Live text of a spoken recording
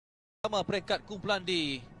Peringkat kumpulan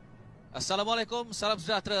D. Assalamualaikum, salam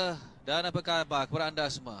sejahtera dan apa khabar kepada anda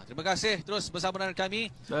semua. Terima kasih terus bersama dengan kami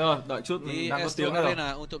di S2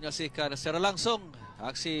 Arena untuk menyaksikan secara langsung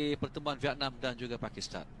aksi pertemuan Vietnam dan juga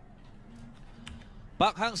Pakistan.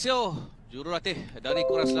 Pak Hang Seo, jurulatih dari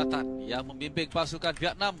Korea Selatan yang membimbing pasukan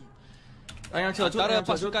Vietnam antara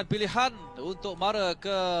pasukan pilihan untuk mara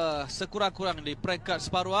ke sekurang-kurang di peringkat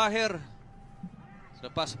separuh akhir.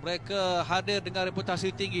 Selepas mereka hadir dengan reputasi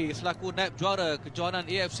tinggi selaku naib juara kejohanan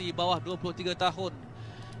AFC bawah 23 tahun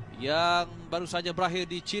yang baru saja berakhir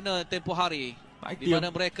di China tempoh hari, di mana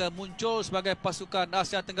mereka muncul sebagai pasukan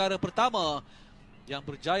Asia Tenggara pertama yang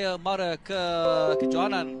berjaya mara ke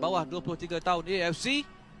kejohanan bawah 23 tahun AFC.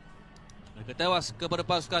 Mereka tewas kepada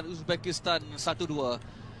pasukan Uzbekistan 1-2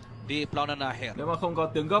 di perlawanan akhir. Nếu mà không có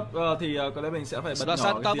tiếng gốc thì có lẽ mình sẽ phải bật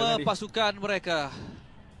nhỏ cái tiếng này đi. Pasukan mereka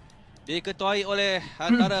diketuai oleh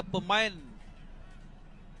antara pemain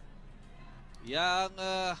yang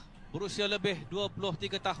berusia lebih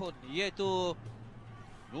 23 tahun, iaitu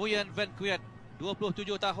Nguyen Van Quyet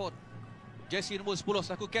 27 tahun, jersey nombor 10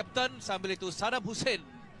 selaku kapten. Sambil itu Saddam Hussein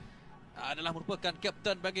adalah merupakan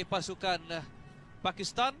kapten bagi pasukan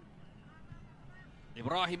Pakistan.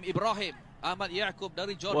 Ibrahim Ahmad Yaqub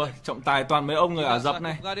dari Jordan. Ôi, trọng tài toàn mấy ông người Ả Rập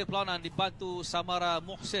này. Pengadil perlawanan dibantu Samara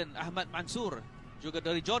Muhsin Ahmad Mansur juga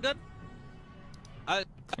dari Jordan.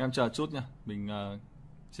 Em chờ chút nha, mình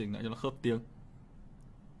chỉnh lại cho nó khớp tiếng.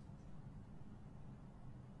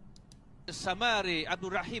 Samari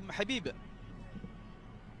Abdul Rahim Habib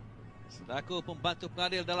selaku pembantu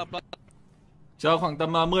pengadil dalam perlawanan. Chờ khoảng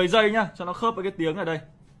tầm 10 giây nhá, cho nó khớp với cái tiếng ở đây.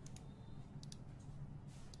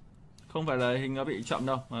 Không phải là hình nó bị chậm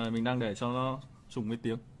đâu, mà mình đang để cho nó trùng với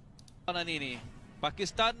tiếng.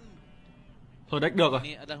 Pakistan. Thôi đách được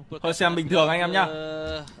rồi. Thôi xem bình thường anh em nhá.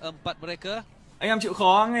 Anh em chịu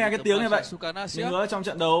khó nghe cái tiếng này vậy. Mình hứa trong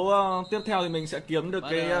trận đấu tiếp theo thì mình sẽ kiếm được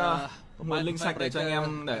cái nguồn link sạch để cho anh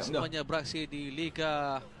em để cũng được. Semuanya beraksi di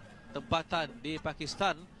Liga Tempatan di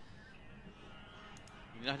Pakistan.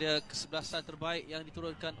 Inilah dia kesebelasan terbaik yang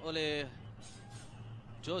diturunkan oleh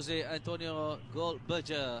Jose Antonio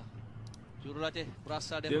Goldberger. Jurulatih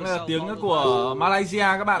berasal dari tiếng này là tiếng của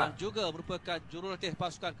Malaysia các bạn ạ. Juga merupakan jurulatih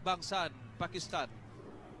pasukan kebangsaan Pakistan.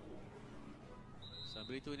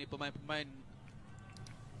 Sambil itu ini pemain-pemain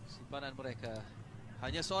simpanan mereka.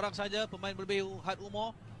 Hanya seorang saja pemain berlebih had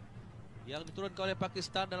umur yang diturunkan oleh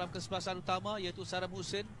Pakistan dalam kesebelasan utama, yaitu Saddam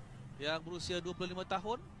Hussein yang berusia 25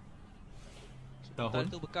 tahun. Sementara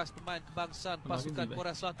itu bekas pemain kebangsaan pasukan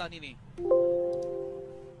Korea Selatan ini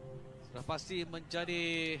sudah pasti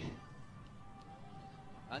menjadi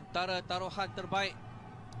antara taruhan terbaik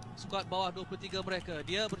skuad bawah 23 mereka.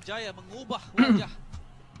 Dia berjaya mengubah wajah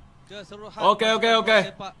keseluruhan. Ok.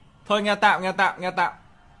 Thôi nghe tạm.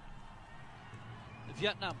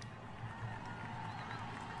 Vietnam.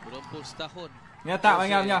 Berumpur setahun. Nghe tạm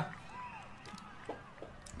anh em nha.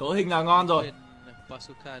 Cấu hình là ngon rồi.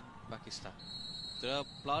 Pasukan Pakistan.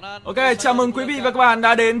 Ok, chào mừng quý vị và các bạn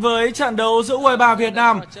đã đến với trận đấu giữa U23 Việt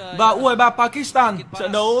Nam và U23 Pakistan.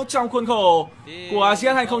 Trận đấu trong khuôn khổ của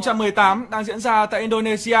ASEAN 2018 đang diễn ra tại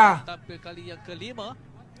Indonesia.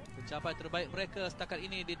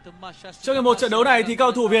 Trong hiệp một trận đấu này thì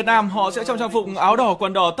cầu thủ Việt Nam họ sẽ trong trang phục áo đỏ,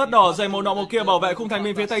 quần đỏ, tất đỏ, giày màu nọ màu kia bảo vệ khung thành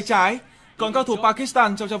bên phía tay trái. Còn cầu thủ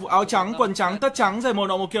Pakistan trong trang phục áo trắng, quần trắng, tất trắng, giày màu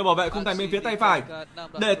nọ màu kia bảo vệ khung thành bên phía tay phải.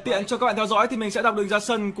 Để tiện cho các bạn theo dõi thì mình sẽ đọc đường ra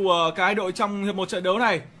sân của cả hai đội trong hiệp một trận đấu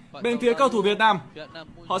này. Bên phía cầu thủ Việt Nam,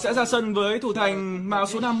 họ sẽ ra sân với thủ thành màu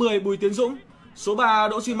số 50 Bùi Tiến Dũng, số 3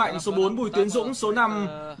 Đỗ Duy Mạnh, số 4 Bùi Tiến Dũng, số 5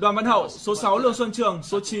 Đoàn Văn Hậu, số 6 Lương Xuân Trường,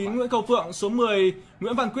 số 9 Nguyễn Cầu Phượng, số 10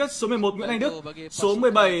 Nguyễn Văn Quyết, số 11 Nguyễn Anh Đức, số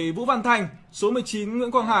 17 Vũ Văn Thành, số 19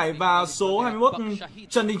 Nguyễn Quang Hải và số 21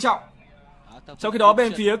 Trần Đình Trọng. Trong khi đó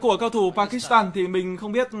bên phía của cầu thủ Pakistan thì mình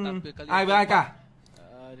không biết ai với ai cả.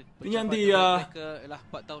 Tuy nhiên thì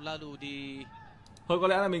thôi có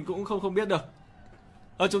lẽ là mình cũng không biết được.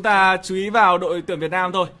 Chúng ta chú ý vào đội tuyển Việt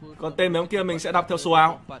Nam thôi. Còn tên mấy ông kia mình sẽ đọc theo số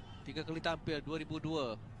áo.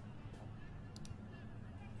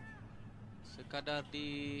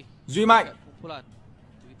 Duy Mạnh.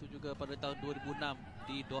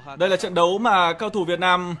 Đây là trận đấu mà cầu thủ Việt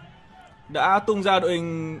Nam đã tung ra đội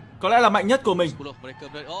hình có lẽ là mạnh nhất của mình.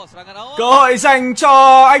 Cơ hội dành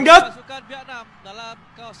cho anh Đức.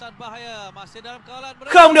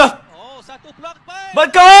 Không được. Vẫn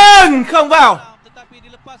còn không vào.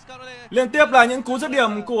 Liên tiếp là những cú dứt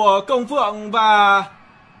điểm của Công Phượng và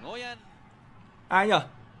ai nhỉ?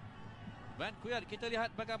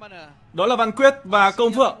 Đó là Văn Quyết và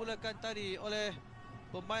Công Phượng.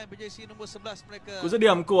 Cú dứt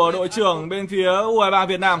điểm của đội trưởng bên phía U23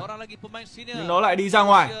 Việt Nam, nhưng nó lại đi ra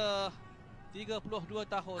ngoài.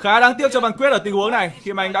 Khá đáng tiếc cho Văn Quyết ở tình huống này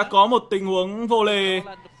khi mà anh đã có một tình huống vô lê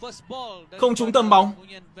không trúng tầm bóng.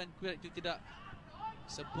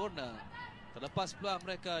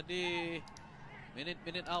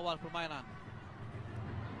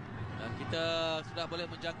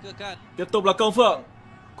 Tiếp tục là Công Phượng.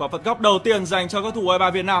 Quả phạt góc đầu tiên dành cho các thủ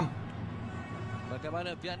U23 Việt Nam.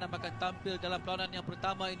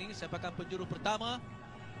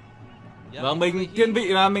 Vâng, mình thiên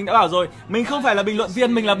vị mà mình đã bảo rồi, mình không phải là bình luận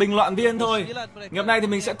viên, mình là bình luận viên thôi. Ngày hôm nay thì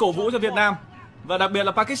mình sẽ cổ vũ cho Việt Nam. Và đặc biệt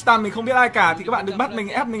là Pakistan mình không biết ai cả thì các bạn đừng bắt mình,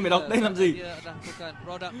 ép mình phải đọc đây làm gì.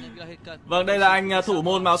 Vâng, đây là anh thủ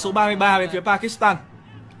môn áo số 33 bên phía Pakistan.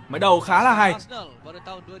 Mới đầu khá là hay.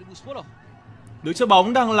 Đứng trước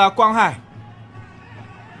bóng đang là Quang Hải,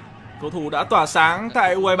 cầu thủ đã tỏa sáng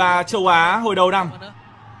tại U23 châu Á hồi đầu năm.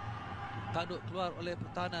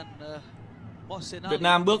 Việt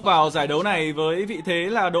Nam bước vào giải đấu này với vị thế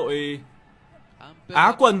là đội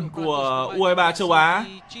Á quân của U23 châu Á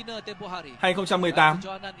 2018.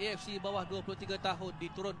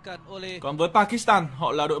 Còn với Pakistan,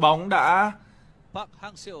 họ là đội bóng đã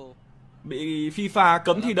bị FIFA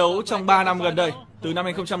cấm thi đấu trong 3 năm gần đây, từ năm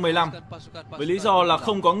 2015, với lý do là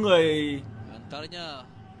không có người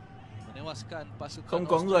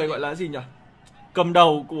gọi là gì nhỉ, cầm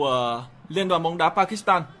đầu của Liên đoàn bóng đá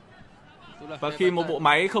Pakistan. Và khi một bộ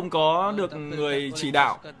máy không có được người chỉ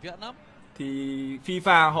đạo thì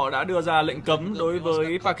FIFA họ đã đưa ra lệnh cấm đối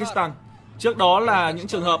với Pakistan. Trước đó là những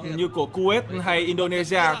trường hợp như của Kuwait hay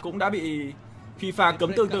Indonesia cũng đã bị FIFA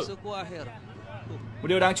cấm tương tự. Một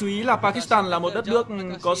điều đáng chú ý là Pakistan là một đất nước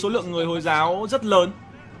có số lượng người Hồi giáo rất lớn.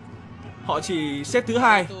 Họ chỉ xếp thứ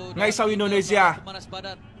 2 ngay sau Indonesia.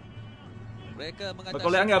 Và có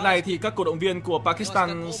lẽ ngày hôm nay thì các cổ động viên của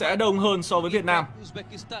Pakistan sẽ đông hơn so với Việt Nam,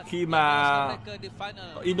 khi mà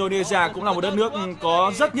Indonesia cũng là một đất nước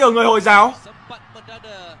có rất nhiều người Hồi giáo.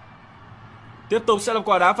 Tiếp tục sẽ là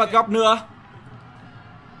quả đá phạt góc nữa.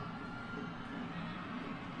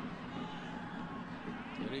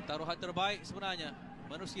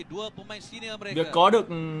 Việc có được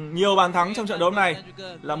nhiều bàn thắng trong trận đấu này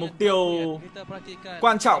là mục tiêu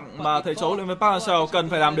quan trọng mà thầy trò huấn luyện viên Park Hang-seo cần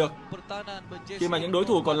phải làm được, khi mà những đối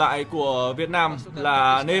thủ còn lại của Việt Nam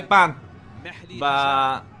là Nepal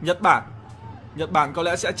và Nhật Bản. Nhật Bản có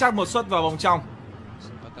lẽ sẽ chắc một suất vào vòng trong.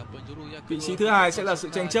 Vị trí thứ 2 sẽ là sự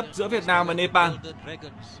tranh chấp giữa Việt Nam và Nepal.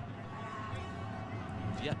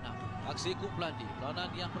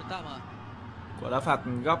 Quả đá phạt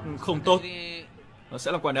góc không tốt. Nó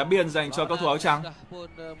sẽ là quả đá biên dành cho các thủ áo trắng.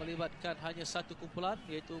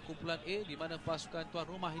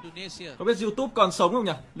 Có biết YouTube còn sống không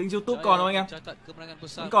nhỉ? Link YouTube còn không anh em?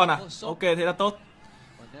 Vẫn còn à? Ok, thế là tốt.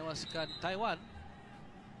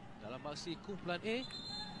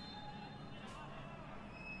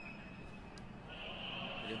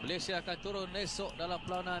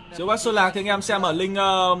 Chiếu bắt số lạc thì anh em xem ở link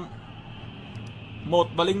 1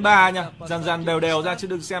 và link 3 nha, dần dần đều đều ra chứ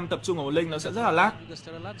đừng xem tập trung ở một link, nó sẽ rất là lag.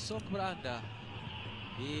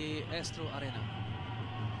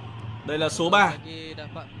 Đây là số 3.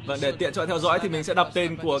 Vâng, để tiện cho theo dõi thì mình sẽ đọc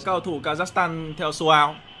tên của cao thủ Kazakhstan theo số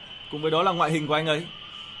áo, cùng với đó là ngoại hình của anh ấy.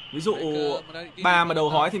 Ví dụ 3 mà đầu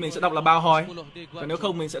hói thì mình sẽ đọc là bao hói, còn nếu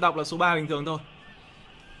không mình sẽ đọc là số 3 bình thường thôi.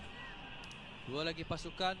 Dua lagi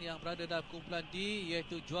pasukan yang berada dalam kumpulan D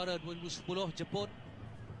iaitu juara 2010 Jepun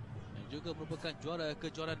dan juga merupakan juara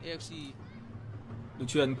kejuaraan AFC. Đường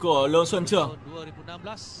chuyền của Lương Xuân Trường.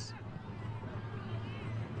 2016.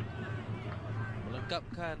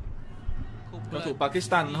 Melengkapkan cầu thủ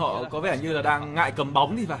Pakistan họ có vẻ như là đang ngại cầm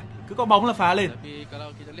bóng thì phải, cứ có bóng là phá lên.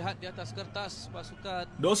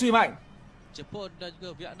 Đỗ Duy Mạnh. Jepun dan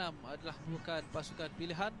juga Vietnam adalah merupakan pasukan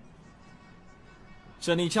pilihan.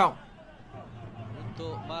 Trần Đình Trọng.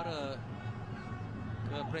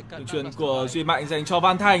 Đường chuyền của Duy Mạnh dành cho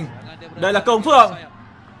Văn Thành. Đây là Công Phượng.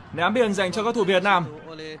 Ném biên dành cho các thủ Việt Nam.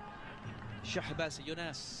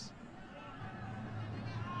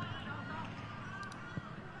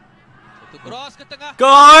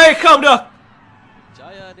 Coi không được.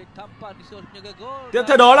 Tiếp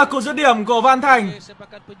theo đó là cú dứt điểm của Văn Thành.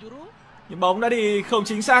 Nhưng bóng đã đi không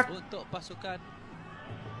chính xác.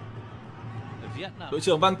 Đội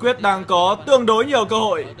trưởng Văn Quyết đang có tương đối nhiều cơ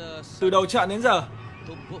hội từ đầu trận đến giờ.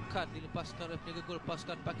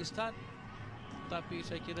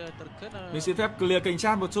 Mình xin phép clear kênh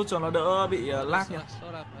chat một chút cho nó đỡ bị lag nha.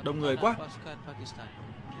 Đông người quá.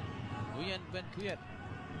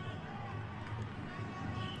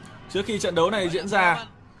 Trước khi trận đấu này diễn ra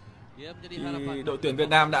thì đội tuyển Việt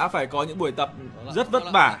Nam đã phải có những buổi tập rất vất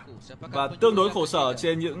vả và tương đối khổ sở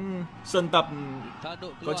trên những sân tập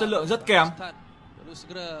có chất lượng rất kém.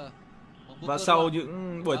 Và sau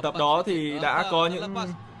những buổi tập đó thì đã có những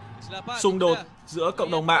xung đột giữa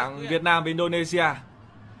cộng đồng mạng Việt Nam và Indonesia.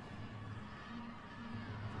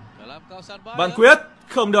 Bàn quyết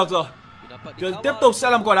không được rồi. Tiếp tục sẽ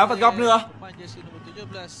làm quả đá phạt góc nữa.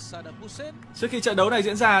 Trước khi trận đấu này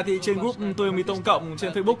diễn ra thì trên group tôi Mi Tông Cộng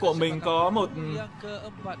trên Facebook của mình có một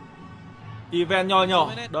event nho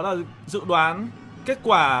nhỏ, đó là dự đoán kết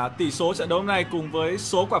quả tỷ số trận đấu này cùng với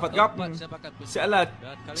số quả phạt góc sẽ là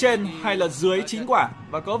trên hay là dưới 9 quả.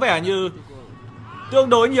 Và có vẻ như tương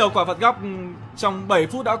đối nhiều quả phạt góc trong 7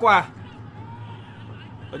 phút đã qua.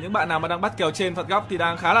 Và những bạn nào mà đang bắt kèo trên phạt góc thì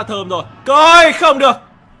đang khá là thơm rồi. Coi không được.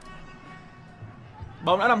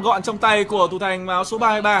 Bóng đã nằm gọn trong tay của thủ thành áo số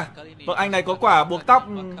 33. Vâng, anh này có quả buộc tóc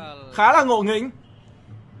khá là ngộ nghĩnh.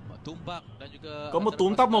 Có một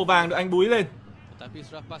túm tóc màu vàng được anh búi lên.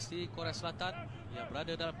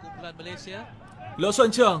 Lỗ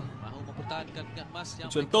Xuân Trường.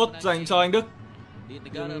 Chuyển tốt dành cho anh Đức.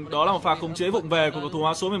 Nhưng đó là một pha khống chế vụng về của cầu thủ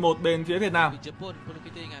áo số 11 bên phía Việt Nam.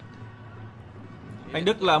 Anh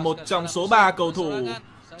Đức là một trong số 3 cầu thủ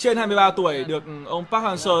trên 23 tuổi được ông Park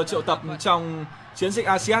Hang-seo triệu tập trong chiến dịch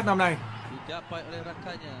ASEAN năm nay.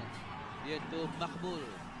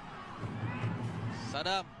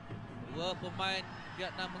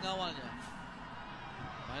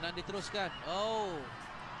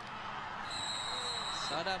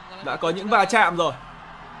 Đã có những va chạm rồi.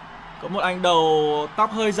 Có một anh đầu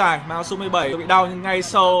tóc hơi dài mang áo số 17 bị đau, nhưng ngay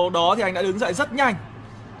sau đó thì anh đã đứng dậy rất nhanh,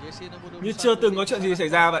 như chưa từng có chuyện gì xảy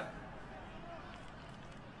ra vậy.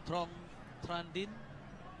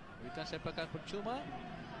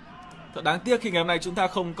 Thật đáng tiếc khi ngày hôm nay chúng ta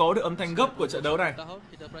không có được âm thanh gấp của trận đấu này.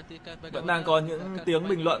 Vẫn đang có những tiếng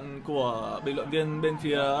bình luận của bình luận viên bên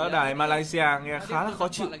phía đài Malaysia nghe khá là khó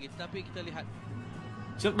chịu.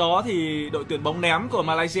 Trước đó thì đội tuyển bóng ném của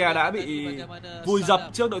Malaysia đã bị vùi dập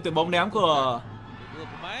trước đội tuyển bóng ném của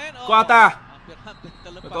Qatar.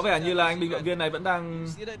 Và có vẻ như là anh bình luận viên này vẫn đang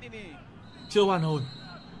chưa hoàn hồn.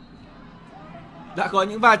 Đã có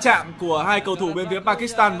những va chạm của hai cầu thủ bên phía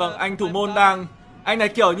Pakistan. Vâng, anh thủ môn đang... Anh này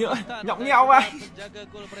kiểu như nhõng nhẽo vậy.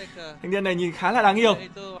 Thanh niên này nhìn khá là đáng yêu.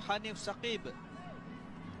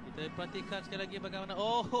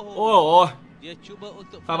 Ôi ôi,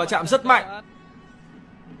 pha va chạm rất mạnh.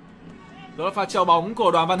 Đó là pha treo bóng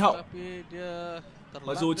của Đoàn Văn Hậu.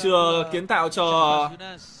 Mặc dù chưa kiến tạo cho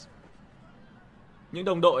những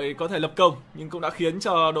đồng đội có thể lập công, nhưng cũng đã khiến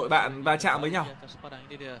cho đội bạn va chạm với nhau.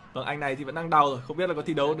 Vâng, anh này thì vẫn đang đau rồi, không biết là có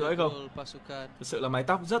thi đấu nữa hay không. Thực sự là mái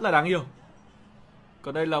tóc rất là đáng yêu.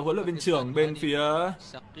 Còn đây là huấn luyện viên trưởng bên phía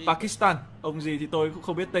Pakistan. Ông gì thì tôi cũng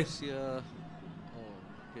không biết tên.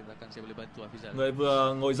 Người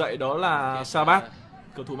vừa ngồi dậy đó là Sabat,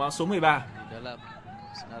 cầu thủ mang số 13.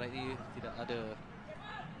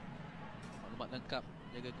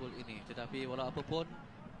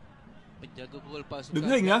 Đứng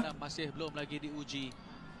hình á?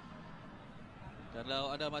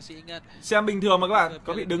 Xem bình thường mà các bạn,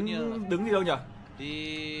 có bị đứng gì đâu nhỉ?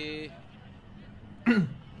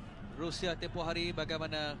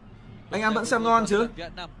 Anh em vẫn xem ngon chứ?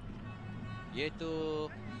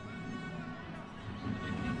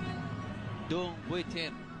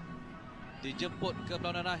 Dijemput ke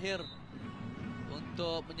perlawanan akhir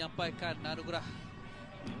untuk menyampaikan anugerah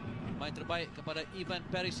pemain terbaik kepada Ivan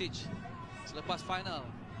Perisic selepas final.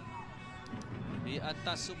 Di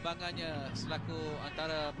atas sumbangannya selaku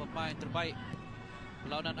antara pemain terbaik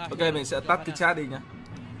perlawanan akhir. Ok, mình sẽ tắt cái chat đi nhé.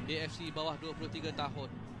 AFC bawah 23 tahun.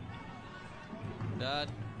 Dan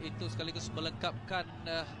itu sekaligus melengkapkan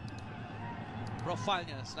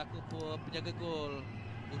profilnya selaku penjaga gol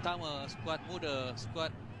utama skuad muda, skuad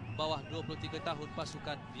bawah 23 tahun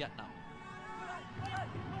pasukan Vietnam.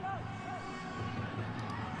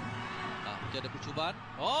 Ada percubaan.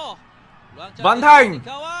 Oh, Văn Thành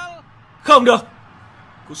không được.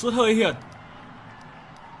 Cú sút hơi hiểm.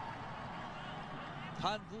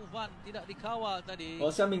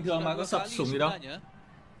 Xem bình thường mà có sập sủng gì đâu.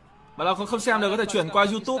 Bạn nào không xem được có thể chuyển qua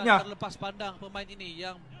YouTube nha.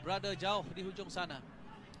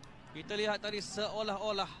 Kita lihat tadi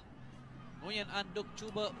seolah-olah Nguyen An Duc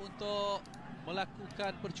cuba untuk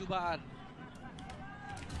melakukan percubaan,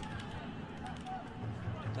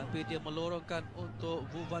 tapi dia melorongkan untuk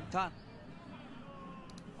Vu Van Tan,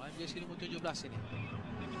 main jersey nombor 17 ini.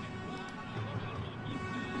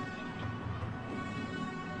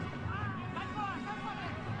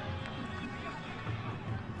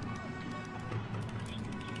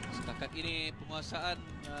 Setakat ini penguasaan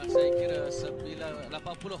saya kira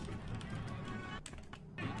 80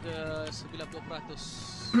 hingga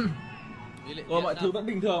 90%. Mọi thứ vẫn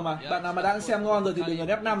bình thường mà. Bạn nào mà đang xem ngon rồi thì đừng có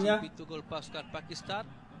ép 5 nhá.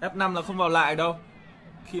 F5 là không vào lại đâu.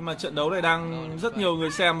 Khi mà trận đấu này đang rất nhiều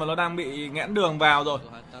người xem và nó đang bị nghẽn đường vào rồi.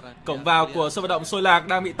 Cổng vào của sân vận động Xôi Lạc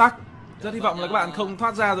đang bị tắc. Rất hy vọng là các bạn không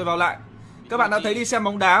thoát ra rồi vào lại. Các bạn đã thấy đi xem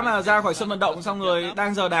bóng đá mà ra khỏi sân vận động xong rồi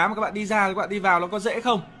đang giờ đá mà các bạn đi ra, các bạn đi vào nó có dễ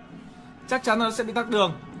không? Chắc chắn nó sẽ bị tắc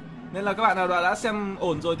đường. Nên là các bạn nào đã xem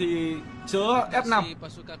ổn rồi thì chớ F5.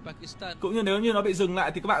 Cũng như nếu như nó bị dừng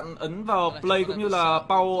lại thì các bạn ấn vào play cũng như là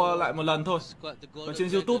pause lại một lần thôi. Còn trên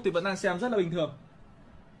YouTube thì vẫn đang xem rất là bình thường.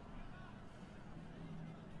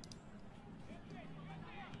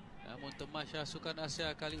 Namun temasya Sukan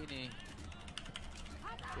Asia kali ini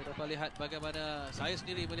kita dapat lihat bagaimana, saya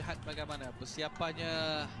sendiri melihat bagaimana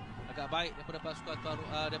persiapannya agak baik daripada pasukan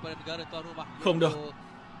daripada negara tuan rumah. Không được.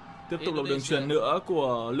 Tiếp tục là đường truyền nữa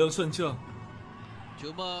của Lương Xuân Trường.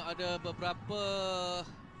 Cuma ada beberapa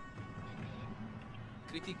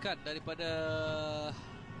kritikan daripada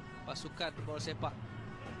pasukan bola sepak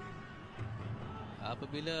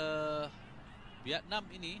apabila Vietnam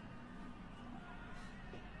ini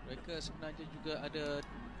mereka sebenarnya juga ada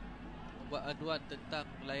membuat aduan tentang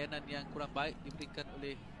layanan yang kurang baik diberikan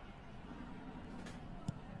oleh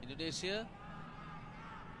Indonesia.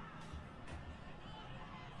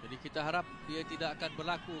 Jadi kita harap dia tidak akan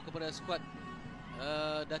berlaku kepada skuad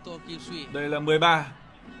Dato' Kim Sui. Đây là 13.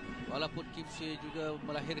 Walaupun Kim Sui juga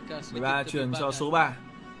melahirkan 13 truyền cho số 3.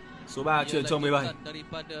 Số 3 truyền cho 17.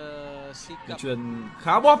 Truyền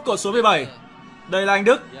khá bóp của số 17. Đây là anh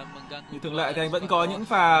Đức. Như thường lệ thì anh vẫn có những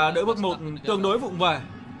pha đỡ bước một tương đối vụng về.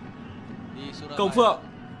 Công Phượng.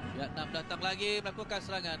 Vietnam datang lagi melakukan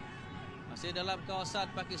serangan. Masih dalam kawasan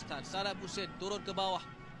Pakistan. Saddam Hussein turun ke bawah.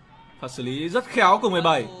 Pha xử lý rất khéo của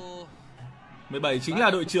 17. 17 chính là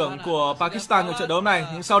đội trưởng của Pakistan trong trận đấu này.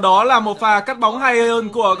 Nhưng sau đó là một pha cắt bóng hay hơn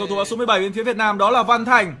của cầu thủ áo số 17 bên phía Việt Nam, đó là Văn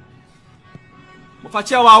Thành. Một pha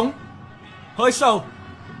treo bóng hơi sâu.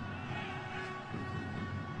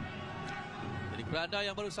 Jadi kepada anda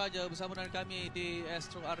yang baru saja bersama dengan kami di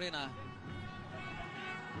Astro Arena,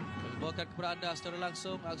 kami bawakan kepada anda secara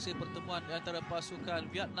langsung aksi pertemuan antara pasukan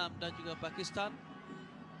Vietnam dan juga Pakistan.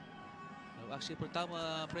 Aksi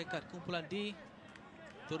pertama peringkat kumpulan D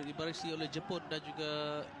turut dibarisi oleh Jepun dan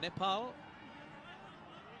juga Nepal.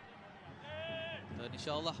 Dan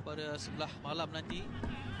insyaAllah pada sebelah malam nanti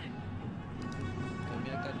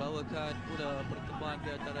kami akan bawakan pula pertemuan di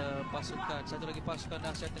antara pasukan, satu lagi pasukan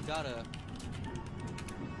Asia Tenggara,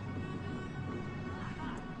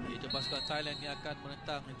 iaitu pasukan Thailand yang akan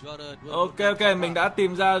menentang juara 20. Ok, mình đã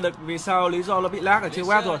tìm ra được vì sao lý do nó bị lag ở trên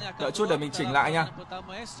web rồi. Đợi chút để mình chỉnh lại nha.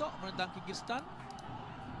 Pertama esok menentang Kyrgyzstan.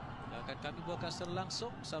 Akan kami bawakan secara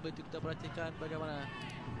langsung. Sambil itu kita perhatikan bagaimana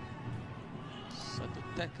satu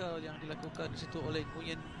tackle yang dilakukan di situ oleh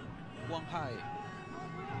Nguyen Quang Hai.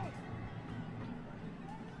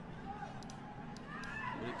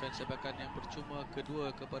 Berikan sepakan yang percuma kedua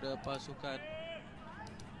kepada pasukan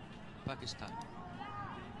Pakistan.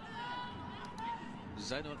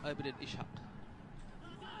 Zainul Abidin Ishak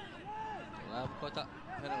dalam kotak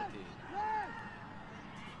penalti.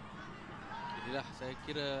 Inilah saya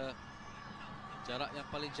kira jarak yang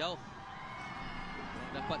paling jauh.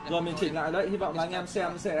 Rồi mình chỉnh lại đấy, hy vọng là anh em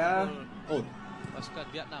xem sẽ ổn. Pasukan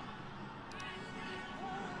Vietnam.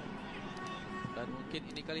 Dan mungkin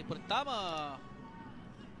ini kali pertama.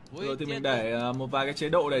 Rồi thì mình để một vài cái chế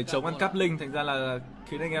độ để chống ăn cắp link, thành ra là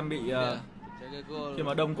khiến anh em bị khi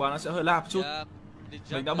mà đông quá nó sẽ hơi lag chút.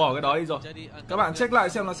 Mình đã bỏ cái đó đi rồi. Các bạn check lại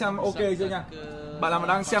xem nó xem ok chưa nha. Bạn nào mà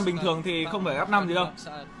đang xem bình thường thì không phải F5 gì đâu.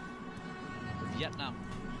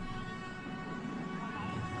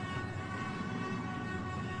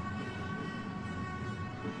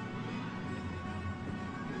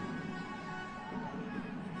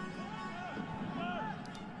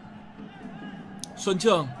 Xuân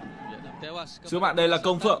Trường. Trước bạn đây là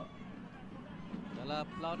Công Phượng.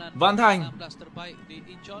 Văn Thành.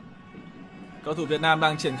 Cầu thủ Việt Nam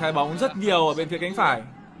đang triển khai bóng rất nhiều ở bên phía cánh phải,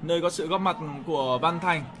 nơi có sự góp mặt của Văn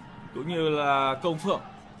Thành cũng như là Công Phượng.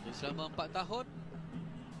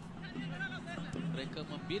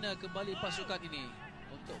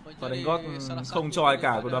 Và đánh gót không choi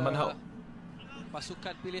cả của Đoàn Văn Hậu.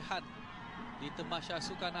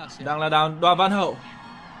 Đang là Đoàn Văn Hậu.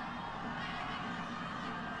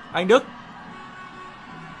 Anh Đức.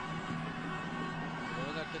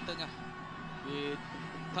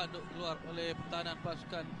 Tanduk keluar oleh pertahanan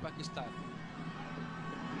pasukan Pakistan.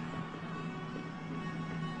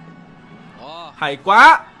 Hay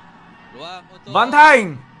quá. Văn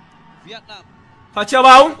Thành. Pha treo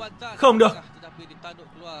bóng không được.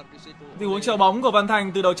 Tình huống treo bóng của Văn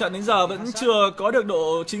Thành từ đầu trận đến giờ vẫn chưa có được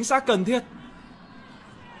độ chính xác cần thiết.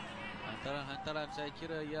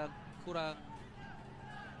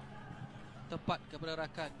 tepat kepada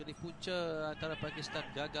rakan. Jadi punca antara Pakistan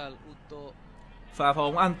gagal untuk pha phá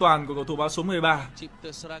bóng an toàn của cầu thủ áo số 13.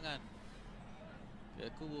 Cipta serangan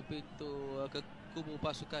ke kubu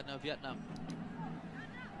pasukan Vietnam.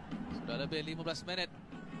 Sudah lebih 15 minit.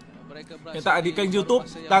 Hiện tại thì kênh YouTube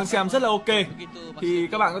đang xem rất là ok, thì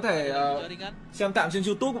các bạn có thể xem tạm trên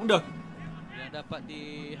YouTube cũng được.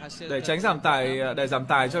 Để tránh giảm tải, để giảm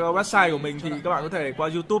tải cho website của mình thì các bạn có thể qua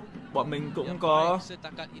YouTube. Bọn mình cũng có.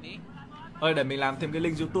 Để mình làm thêm cái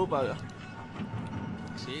link YouTube vào nữa.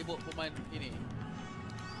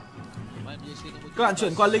 Các bạn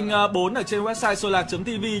chuyển qua link 4 ở trên website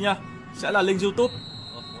solar.tv nha, sẽ là link YouTube.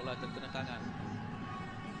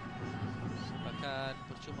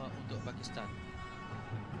 Pakistan.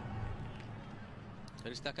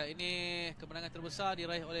 Dari setakat ini kemenangan terbesar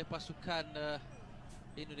diraih oleh pasukan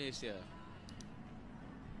Indonesia.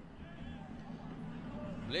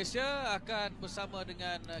 Malaysia akan bersama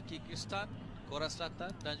dengan Kyrgyzstan, Korea Selatan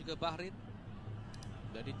dan juga Bahrain.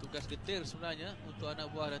 Jadi tugas getir sebenarnya untuk anak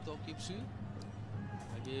buah Datuk Kim Su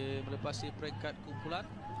bagi melepasi peringkat kumpulan.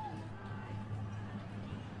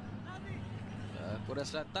 Korea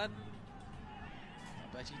Selatan,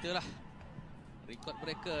 apa ceritalah, rekod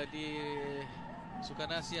mereka di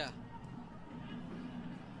Sukan Asia.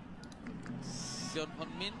 Sion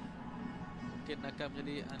Hon Min mungkin akan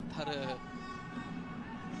menjadi antara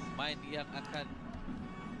main yang akan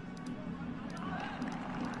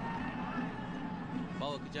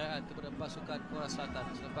bawa kejayaan kepada pasukan Korea Selatan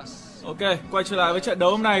selepas. Ok, quay trở lại với trận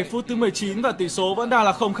đấu hôm nay, phút thứ 19 và tỷ số vẫn đang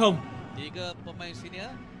là 0-0.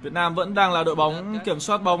 Việt Nam vẫn đang là đội bóng kiểm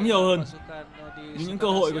soát bóng nhiều hơn, nhưng những cơ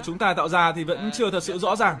hội của chúng ta tạo ra thì vẫn chưa thật sự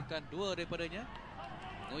rõ ràng.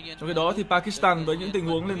 Trong khi đó thì Pakistan với những tình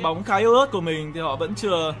huống lên bóng khá yếu ớt của mình thì họ vẫn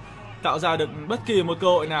chưa tạo ra được bất kỳ một cơ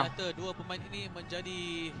hội nào.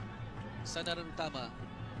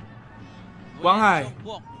 Quang Hải,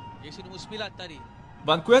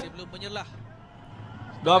 Văn Quyết,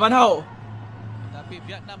 Đoàn Văn Hậu,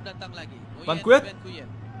 Văn Quyết,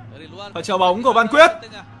 và chào bóng của Văn Quyết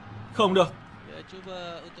không được.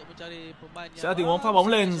 Sẽ là tình huống phát bóng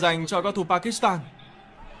lên dành cho các thủ Pakistan.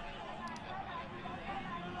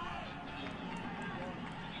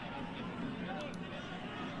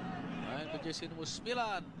 Jersey nomor 9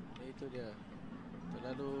 itu dia.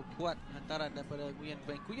 Terlalu kuat hantaran daripada Nguyen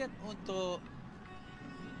Van Nguyen untuk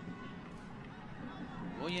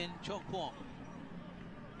Nguyen Chong Puong.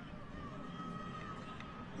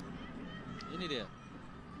 Ini dia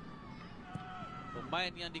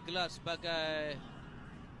pemain yang digelar sebagai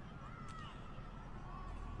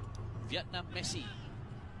Vietnam Messi.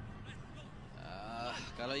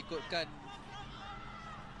 Kalau ikutkan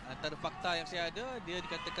antara fakta yang saya ada, dia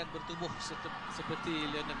dikatakan bertubuh seperti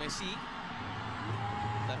Lionel Messi.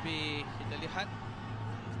 Tapi kita lihat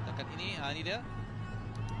setakat ini, ini dia.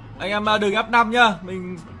 Anh em đừng F5 nhá,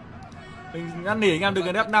 mình ngăn nỉ anh em đừng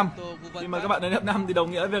đến F5. Khi mà các bạn đến F5 thì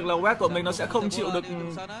đồng nghĩa việc là web của mình nó sẽ không chịu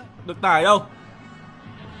được tải đâu.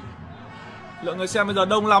 Lượng người xem bây giờ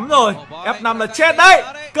đông lắm rồi. F5 là chết đấy.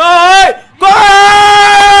 Cơ ơi!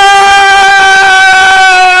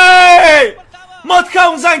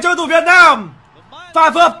 1-0 dành cho cầu thủ Việt Nam.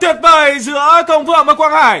 Pha phối hợp tuyệt vời giữa Công Phượng và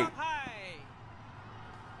Quang Hải.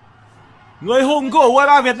 Người hùng của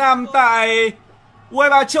U23 Việt Nam tại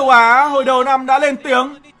U23 châu Á hồi đầu năm đã lên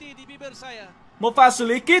tiếng. Một pha xử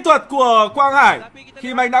lý kỹ thuật của Quang Hải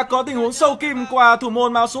khi mà anh đã có tình huống sâu kim qua thủ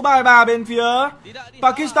môn áo số 33 bên phía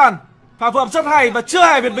Pakistan. Pha phối hợp rất hay và chưa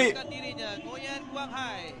hề việt vị.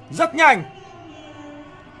 Rất nhanh.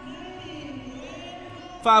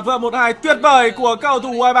 Pha vợ 1-2 tuyệt vời của cầu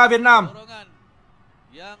thủ U23 Việt Nam.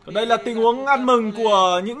 Còn đây là tình huống ăn mừng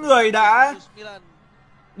của những người đã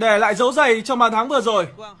để lại dấu giày trong bàn thắng vừa rồi,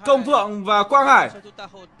 Công Phượng và Quang Hải.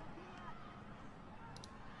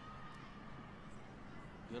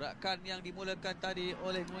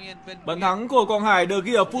 Bàn thắng của Quang Hải được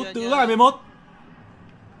ghi ở phút thứ 21.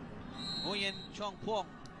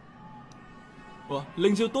 Ủa,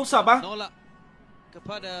 link YouTube sập á?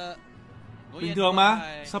 Bình thường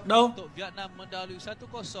mà, sập đâu?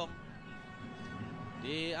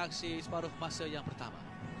 Di aksi separuh masa yang pertama.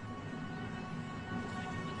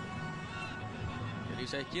 Jadi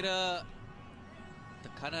saya kira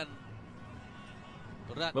tekanan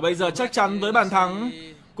berat. Và bây giờ chắc chắn với bàn thắng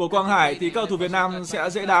của Quang Hải thì cầu thủ Việt Nam sẽ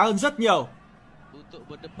dễ đá hơn rất nhiều.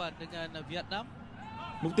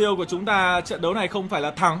 Mục tiêu của chúng ta trận đấu này không phải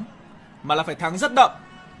là thắng, mà là phải thắng rất đậm.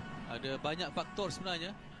 Ada banyak faktor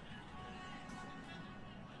sebenarnya.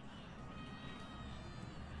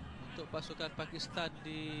 Untuk pasukan Pakistan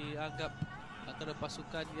dianggap antara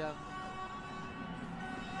pasukan yang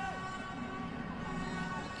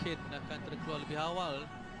mungkin akan terkeluar lebih awal.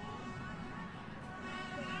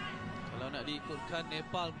 Kalau nak diikutkan,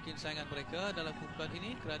 Nepal mungkin saingan mereka dalam kumpulan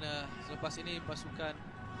ini, kerana selepas ini pasukan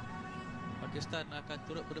Pakistan akan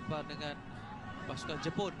turut berdepan dengan pasukan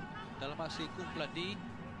Jepun dalam aksi kumpulan D.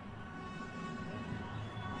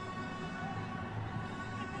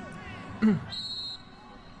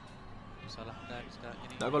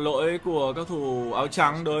 Đã có lỗi của các thủ áo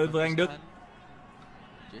trắng đối với anh Đức.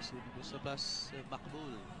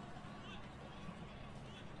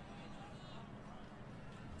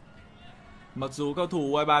 Mặc dù cầu thủ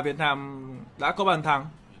U23 Việt Nam đã có bàn thắng,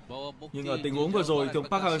 nhưng ở tình huống vừa rồi thì ông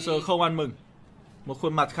Park Hang-seo không ăn mừng. Một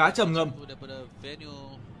khuôn mặt khá trầm ngâm.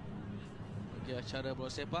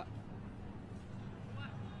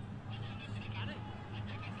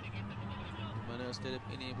 Stadium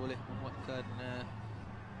ini boleh memuatkan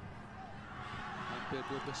hampir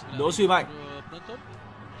 29 Đỗ Suy Mạnh. penonton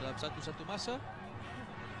dalam satu masa.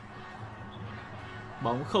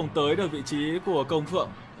 Bóng không tới được vị trí của Công Phượng.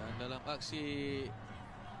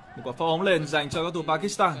 Một quả phá bóng lên dành cho các thủ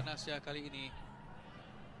Pakistan.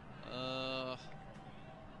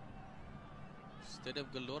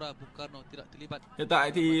 Hiện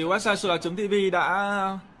tại thì website solar.tv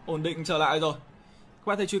đã ổn định trở lại rồi. Các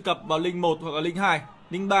bạn có thể truy cập vào link 1 hoặc là link 2,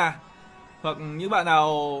 link 3. Hoặc những bạn nào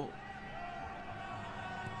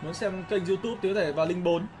muốn xem kênh YouTube thì có thể vào link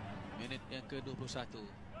 4. Minit yang ke-21.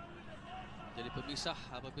 Jadi pemisah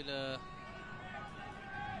apabila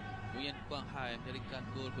Nguyen Quang Hai menjaringkan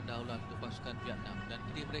gol pendahuluan untuk pasukan Vietnam, dan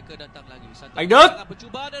kini mereka datang lagi. Anh Đức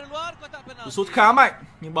sút khá mạnh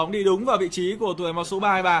nhưng bóng đi đúng vào vị trí của thủ môn số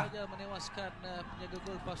 323.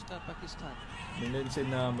 Mình lên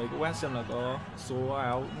trên mấy cái web xem là có số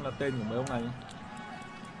áo cũng là tên của mấy ông này.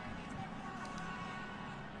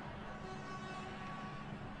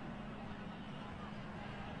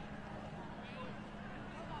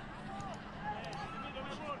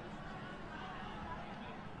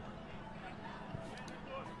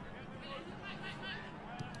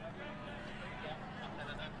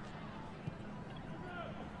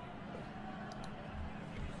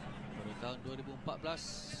 Tahun 2014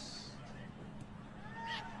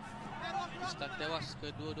 Pakistan tewas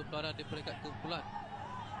kedua-dua pelaran di peringkat kumpulan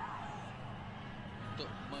untuk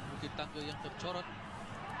menuju tangga yang tercorot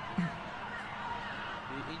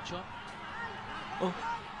di Incheon.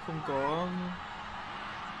 Không có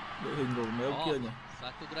đội hình của mấy ông kia nhỉ?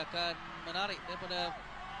 Satu gerakan menarik daripada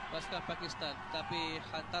pasukan Pakistan, tapi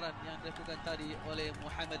hantaran yang dilakukan tadi oleh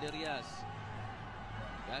Muhammad Riaz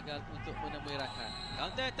gagal untuk menemui rakan.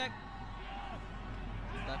 Counter attack,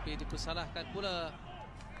 tapi dipersalahkan pula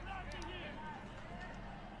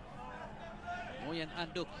Nguyen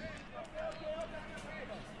Anduk.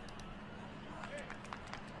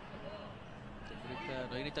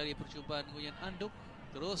 Ini tadi percubaan Nguyen Anduk,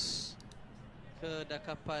 terus ke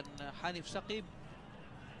dakapan Hanif Saqib.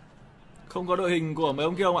 Không có đội hình của mấy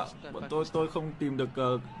ông kia không ạ? Bọn tôi không tìm được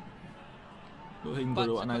đội hình của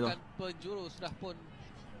đội bạn này rồi. Penjuru sudah pun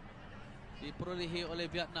diperolehi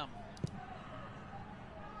oleh Vietnam.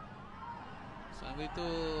 Sambil itu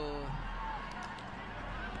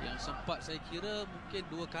yang sempat saya kira mungkin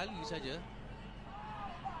 2 kali saja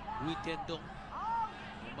Louis Tiendong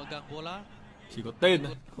memegang bola. Chỉ có tên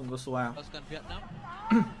thôi, không có số áo. Pasukan Vietnam.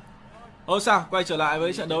 Sao? Quay trở lại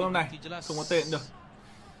với trận đấu hôm nay, không có tên được.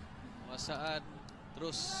 Penguasaan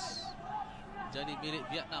terus jadi milik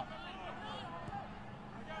Vietnam.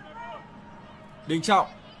 Đình Trọng.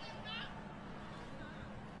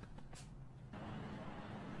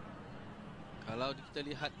 Kalau kita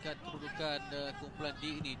lihatkan kedudukan kumpulan D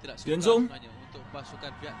ini tidak Tiến Dũng untuk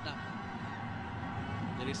pasukan Vietnam.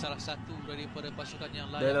 Jadi salah satu daripada pasukan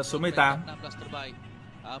yang layak. Đây là số 18. 16 terbaik.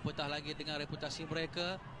 Apatah lagi dengan reputasi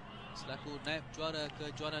mereka selaku naib juara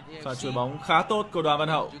kejuaraan AFC. Pha chuyền bóng khá tốt của Đoàn Văn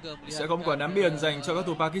Hậu. Sẽ có một quả ném biên dành cho các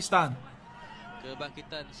thủ Pakistan.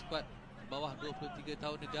 Kebangkitan skuad bawah 23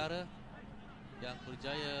 tahun negara yang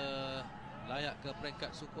berjaya layak ke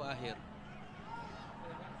peringkat suku akhir.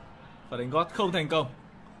 Và đánh gót không thành công.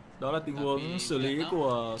 Đó là tình huống xử lý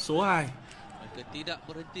của số 2. Mereka tidak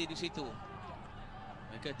berhenti di situ.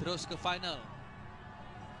 Mereka terus ke final.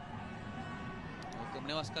 Mereka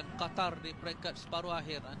menewaskan Qatar di peringkat separuh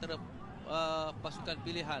akhir antara pasukan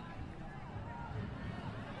pilihan.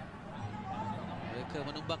 Mereka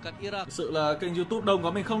menumbangkan Iraq. Thực sự là kênh YouTube đông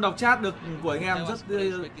quá mình không đọc chat được của anh em, rất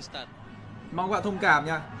mong các bạn thông cảm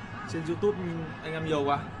nha. Trên YouTube anh em nhiều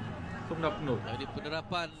quá, không đọc nổi. Di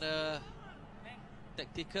penerapan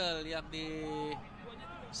taktikal yang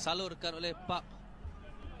disalurkan oleh Pak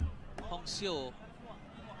Hong Seo,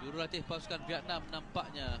 jurulatih pasukan Vietnam,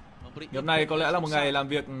 nampaknya memberi. Hôm nay có lẽ là một ngày làm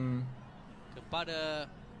việc kepada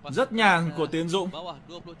rất nhàn của Tiến Dũng.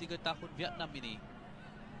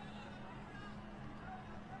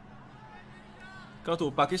 Cầu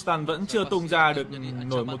thủ Pakistan vẫn chưa tung ra được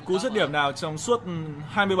nổi một cú dứt điểm nào trong suốt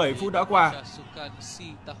 27 phút đã qua.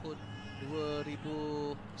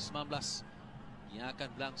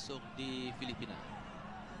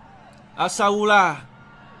 Asaula.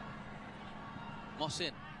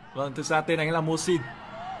 Vâng, thực ra tên anh là Mohsin.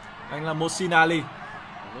 Anh là Mohsin Ali.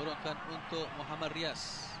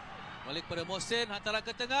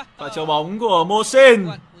 Và chầu bóng của Mohsin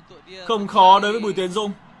không khó đối với Bùi Tiến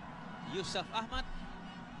Dũng.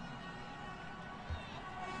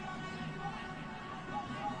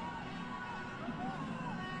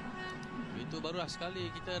 Itu barulah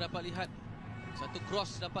sekali kita dapat lihat satu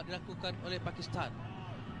cross dapat dilakukan oleh Pakistan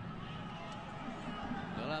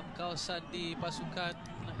dalam kawasan di pasukan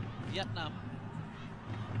Vietnam.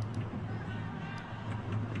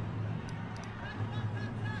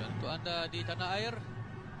 Untuk anda di tanah air,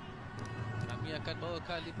 kami akan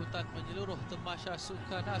bawakan liputan menyeluruh tamasya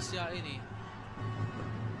sukan Asia ini.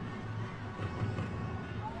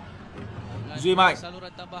 Duy Mạnh.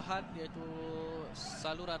 Saluran tambahan yaitu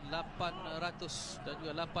saluran 800 dan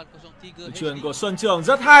juga 803. Chuyền của Xuân Trường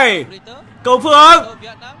rất hay. Công Phượng.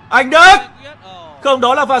 Anh Đức. Không,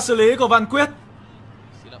 đó là pha xử lý của Văn Quyết.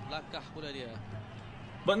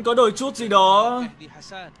 Vẫn có đôi chút gì đó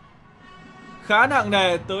khá nặng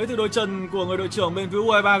nề tới từ đôi chân của người đội trưởng bên phía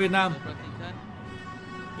U23 Việt Nam.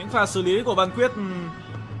 Những pha xử lý của Văn Quyết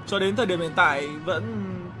cho đến thời điểm hiện tại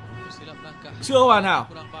vẫn chưa hoàn hảo.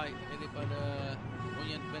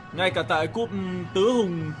 Ngay cả tại cúp tứ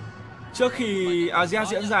hùng trước khi ASEAN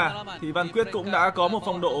diễn ra thì Văn Quyết cũng đã có một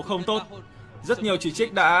phong độ không tốt. Rất nhiều chỉ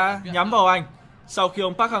trích đã nhắm vào anh sau khi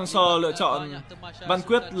ông Park Hang-seo lựa chọn Văn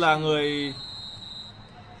Quyết là người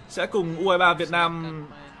sẽ cùng U23 Việt Nam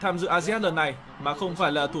tham dự ASEAN lần này mà không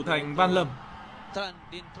phải là thủ thành Văn Lâm.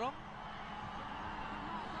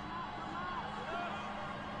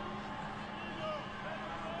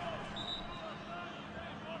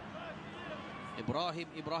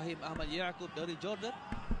 Ibrahim Ahmad Yaqub dari Jordan.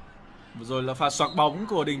 Vừa rồi là pha xoạc bóng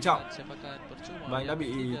của Đình Trọng và anh đã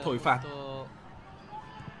bị thổi phạt.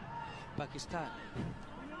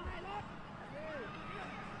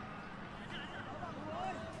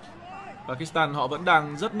 Pakistan họ vẫn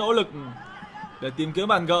đang rất nỗ lực để tìm kiếm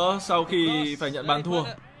bàn gỡ sau khi phải nhận bàn thua.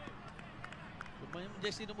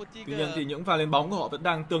 Tuy nhiên thì những pha lên bóng của họ vẫn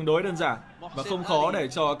đang tương đối đơn giản và không khó để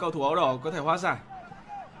cho cầu thủ áo đỏ có thể hóa giải.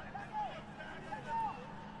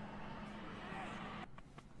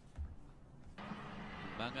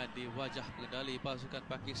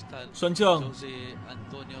 Xuân Trường.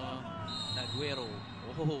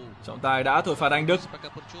 Trọng tài đã thổi phạt anh Đức.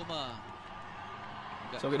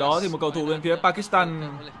 Trong khi đó thì một cầu thủ bên phía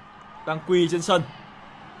Pakistan đang quỳ trên sân.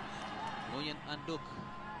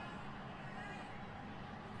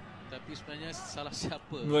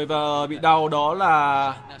 Người và bị đau đó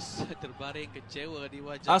là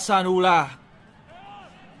Asanullah.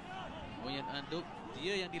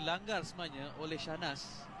 Dia yang dilanggar sebenarnya oleh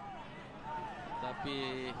Shahnaz,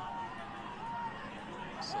 tapi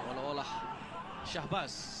seolah-olah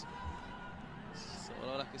Syahbaz,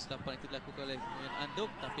 seolah-olah kesilapan itu dilakukan oleh Anduk,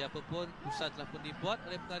 tapi apapun keputusan telah pun dibuat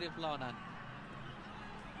oleh pengarah perlawanan.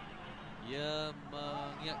 Ia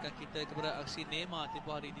mengingatkan kita kepada aksi Neymar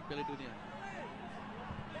tempoh hari di Piala Dunia.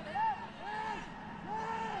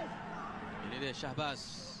 Ini dia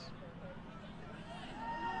Syahbaz.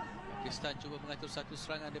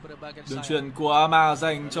 Đường chuyền của Ama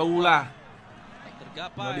dành cho Ula.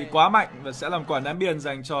 Nó đi quá mạnh và sẽ làm quả ném biên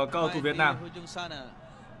dành cho cầu thủ Việt Nam.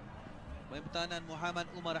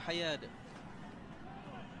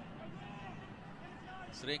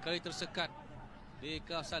 Seringkali tersekat di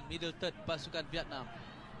kawasan middle third pasukan Vietnam.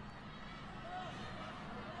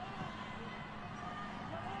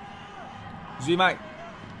 Duy Mạnh.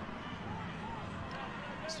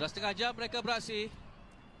 Setelah setengah jam mereka beraksi.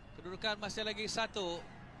 Kedudukan masih lagi 1.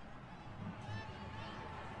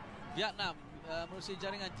 Vietnam menerusi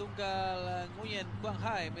jaringan tunggal Nguyen Quang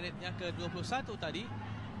Hai minit yang ke-21 tadi.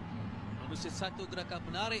 Menerusi satu gerakan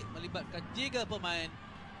menarik melibatkan 3 pemain.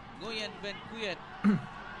 Nguyen Van Quyết,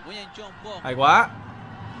 Nguyen Chong Pong. Hay quá.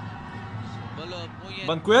 Sebelum Nguyen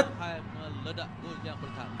Văn Quyết. meledak gol yang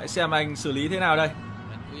pertama. Hãy xem anh xử lý thế nào đây.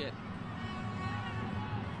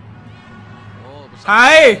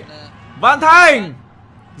 Hay. Văn Thành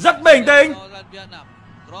rất bình tĩnh.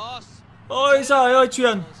 Ôi giời ơi,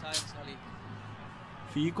 chuyền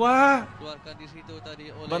phí quá.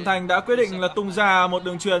 Văn Thành đã quyết định là tung ra một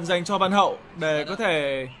đường chuyền dành cho Văn Hậu để có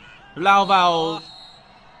thể lao vào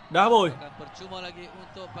đá bồi.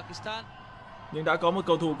 Nhưng đã có một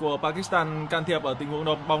cầu thủ của Pakistan can thiệp ở tình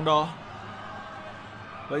huống bóng đó.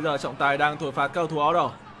 Bây giờ trọng tài đang thổi phạt cầu thủ áo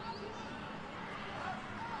đỏ.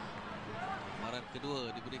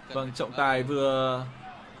 Vâng, trọng tài vừa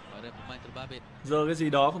giơ cái gì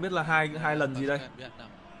đó, không biết là hai lần gì đây.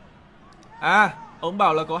 À, ông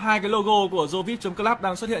bảo là có 2 cái logo của Zovip.club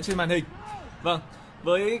đang xuất hiện trên màn hình. Vâng,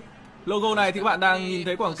 với logo này thì các bạn đang nhìn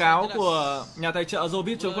thấy quảng cáo của nhà tài trợ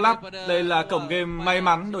Zovip.club. Đây là cổng game may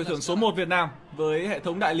mắn đổi thưởng số 1 Việt Nam với hệ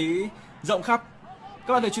thống đại lý rộng khắp.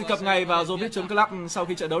 Các bạn thể truy cập ngay vào Zovip.club sau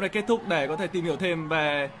khi trận đấu này kết thúc để có thể tìm hiểu thêm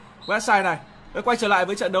về website này. Quay trở lại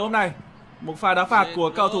với trận đấu hôm nay. Một pha đá phạt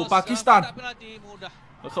của cầu thủ Pakistan.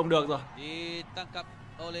 Không được rồi.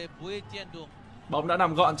 Bóng đã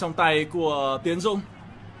nằm gọn trong tay của Tiến Dũng.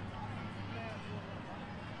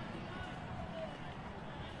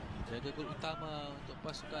 Jaga gol utama untuk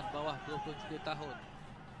pasukan bawah 23 tahun.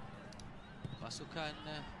 Pasukan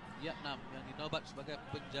Vietnam yang dinobat sebagai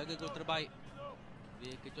penjaga gol terbaik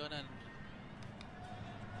di kejuaraan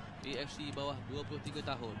AFC bawah 23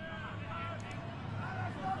 tahun.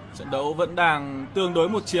 Trận đấu vẫn đang tương đối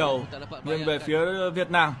một chiều nhưng về phía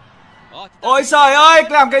Việt Nam. Ôi trời ơi,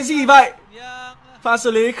 làm cái gì vậy? Pha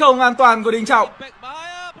xử lý không an toàn của Đình Trọng.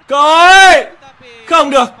 Coi! Không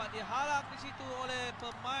được.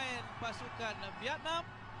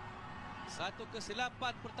 Satu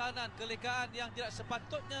kesilapan pertahanan, kelegaan yang tidak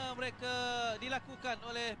sepatutnya mereka dilakukan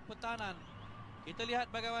oleh pertahanan. Kita lihat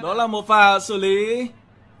bagaimana. Đó là một pha xử lý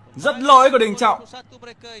rất lỗi của Đình Trọng.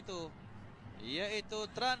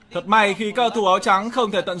 Thật may khi cầu thủ áo trắng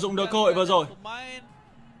không thể tận dụng được cơ hội vừa rồi.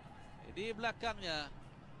 Di belakangnya.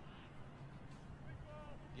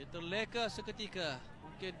 Dia terleka seketika.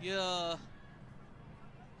 Mungkin dia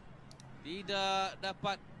tidak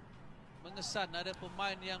dapat mengesan ada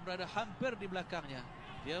pemain yang berada hampir di belakangnya.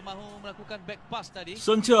 Dia mahu melakukan back pass tadi.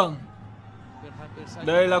 Xuân Trường.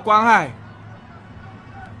 Đây là Quang Hải.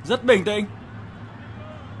 Rất bình tĩnh.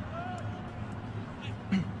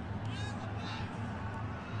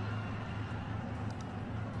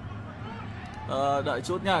 Đợi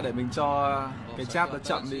chút nha, để mình cho cái chat nó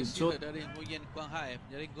chậm đi chút.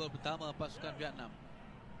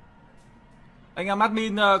 Anh em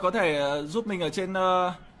admin có thể giúp mình ở trên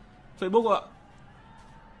Facebook ạ.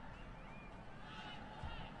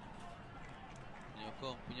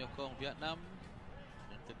 Penyokong Vietnam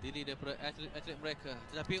yang terdiri daripada atlet mereka.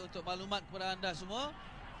 Tetapi untuk maklumat kepada anda semua,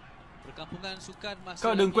 perkampungan sukan masih. Các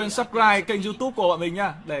bạn đừng quên subscribe kênh YouTube của bọn mình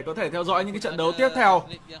nha, để có thể theo dõi những cái trận đấu tiếp theo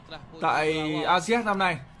tại ASEAN năm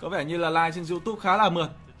nay. Có vẻ như là live trên YouTube khá là mượt,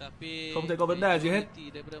 không thấy có vấn đề gì hết.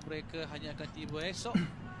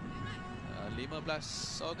 15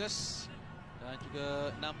 Ogos dan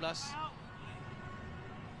juga 16.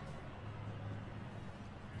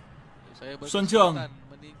 Xuân Trường.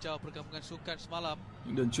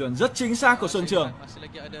 Đường chuyền rất chính xác của Xuân Trường.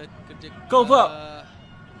 Câu Phượng.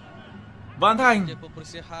 Văn Thành.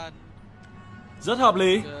 Rất hợp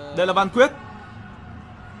lý. Đây là Văn Quyết.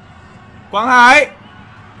 Quang Hải.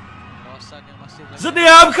 Dứt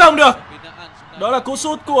điểm không được. Đó là cú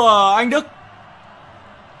sút của anh Đức.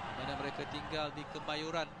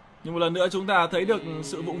 Nhưng một lần nữa chúng ta thấy được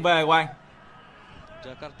sự vụng về của anh.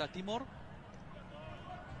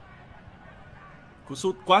 Cú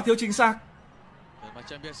sút quá thiếu chính xác.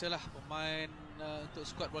 Macam biasalah pemain untuk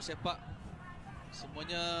skuad bola sepak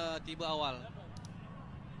semuanya tiba awal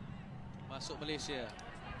masuk Malaysia.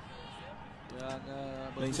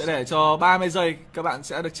 Mình sẽ để cho 30 giây các bạn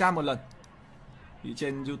sẽ được chat một lần. Vì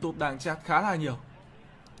trên YouTube đang chat khá là nhiều.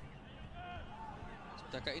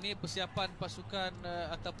 Setakat ini persiapan pasukan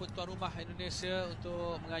ataupun tuan rumah Indonesia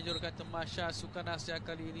untuk menganjurkan tamasya sukan Asia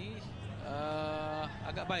kali ini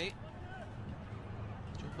agak baik.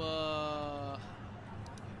 Cuba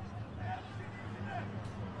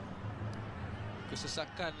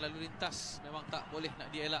kesesakan lalu lintas memang tak boleh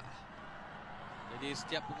nak dielak. Jadi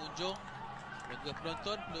setiap pengunjung dan juga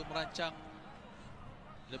penonton perlu merancang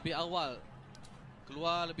lebih awal,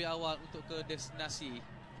 keluar lebih awal untuk ke destinasi.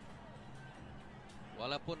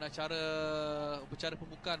 Walaupun upacara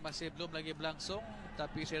pembukaan masih belum lagi berlangsung,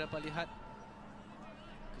 tapi saya dapat lihat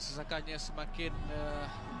kesesakannya semakin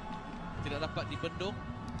tidak dapat dibendung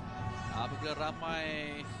apabila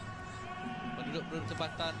ramai penduduk-penduduk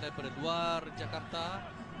tempatan daripada luar Jakarta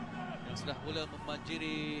yang sudah mula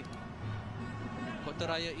membanjiri kota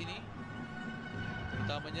raya ini,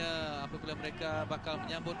 terutamanya apabila mereka bakal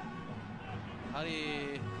menyambut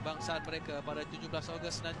hari kebangsaan mereka pada 17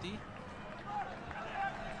 Ogos nanti.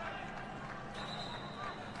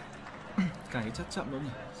 Cái chất chậm đó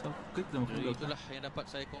nhỉ? Sao kích rồi mà không được? Itulah yang dapat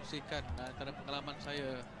saya kongsikan antara pengalaman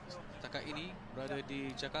saya setakat ini berada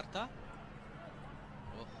di Jakarta.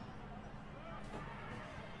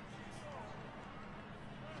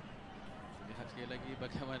 Sekali lagi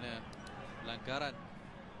bagaimana pelanggaran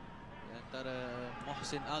antara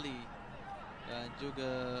Mohsin Ali dan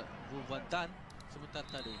juga Wu Van Tan sebentar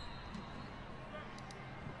tadi.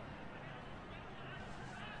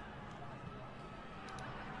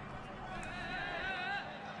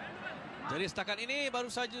 Jadi setakat ini baru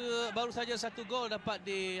saja satu gol dapat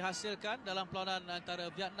dihasilkan dalam perlawanan antara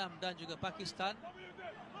Vietnam dan juga Pakistan.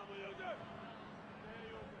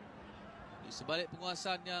 Di sebalik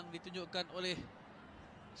penguasaan yang ditunjukkan oleh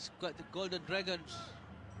skuad The Golden Dragons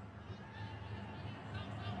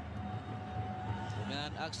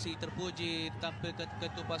dengan aksi terpuji ditampilkan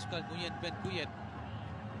ketua pasukan Nguyen Ben Quyet.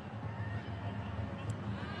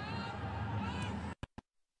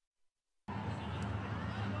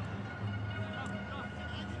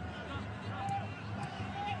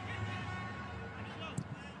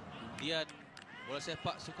 Kemudian bola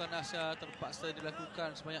sepak Sukan Asia terpaksa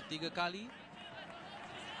dilakukan sebanyak 3 kali.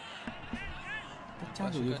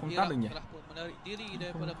 Pasukan Iraq telah pun menarik diri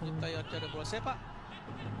daripada penyertaian cara bola sepak.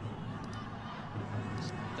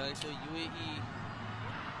 Sementara itu UAE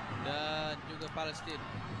dan juga Palestin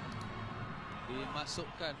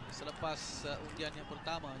dimasukkan selepas undian yang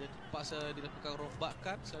pertama, jadi terpaksa dilakukan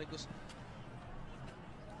rombakan sekaligus.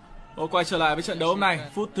 Quay trở lại với trận đấu hôm nay,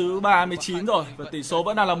 phút thứ 39 rồi và tỷ số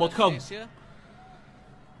vẫn đang là 1-0.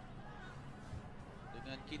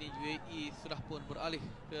 Dengan kini UAE sudah pun beralih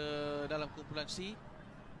ke dalam kumpulan C.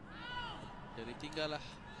 Jadi tinggallah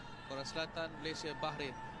Korea Selatan, Malaysia,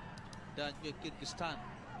 Bahrain dan juga Kyrgyzstan.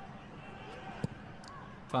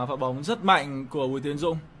 Pha phá bóng rất mạnh của Bùi Tiến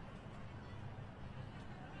Dũng.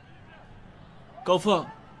 Cầu Phượng,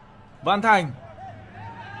 Văn Thành.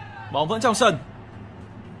 Bóng vẫn trong sân.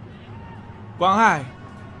 Quang Hải.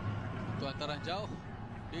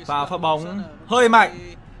 Pha phá bóng hơi mạnh.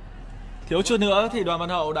 Thiếu chút nữa thì Đoàn Văn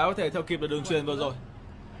Hậu đã có thể theo kịp được đường chuyền vừa rồi.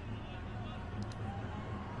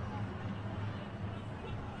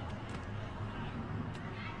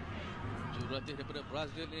 Jurulatih daripada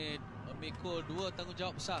Brazil ini memikul 2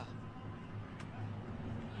 tanggungjawab besar.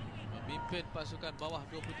 Memimpin pasukan bawah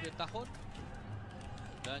 23 tahun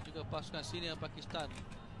dan juga pasukan senior Pakistan.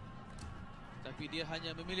 Tapi dia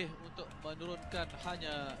hanya memilih untuk menurunkan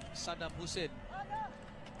hanya Saddam Hussein,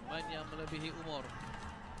 pemain yang melebihi umur.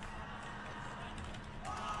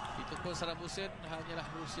 Itu pun Saddam Hussein hanyalah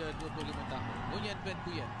berusia 25 tahun. Nguyen Ben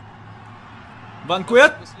Quyet. Van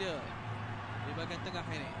Quyet. Di bahagian tengah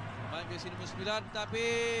ini. Main versi nombor 9 tapi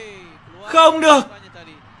keluar. Không được.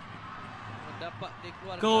 Mendapat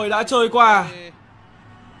dikeluarkan. Cơ hội đã trôi qua.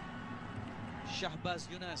 Shahbaz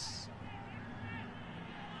Yunus.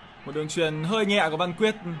 Một đường chuyền hơi nhẹ của Văn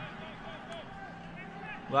Quyết.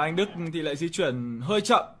 Và anh Đức thì lại di chuyển hơi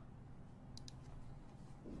chậm.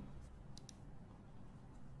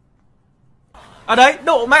 À đấy,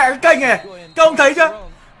 độ mẹ cái kênh này. Các ông thấy chưa?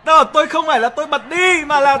 Đó, tôi không phải là tôi bật đi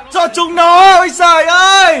mà là cho chúng nó. Ôi trời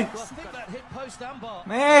ơi.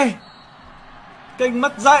 Mẹ. Kênh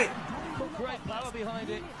mất dậy.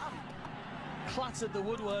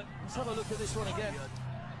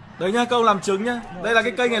 Đấy nhá, các ông làm chứng nhá. Đây là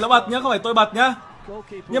cái kênh này nó bật nhá, không phải tôi bật nhá.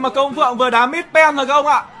 Nhưng mà công Phượng vừa đá mid pen rồi các ông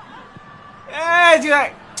ạ. Ê chị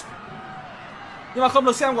này. Nhưng mà không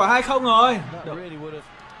được xem quả 2-0 rồi.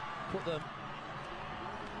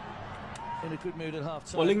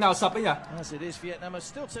 Ủa link nào sập ấy nhỉ?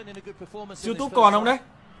 YouTube còn không đấy?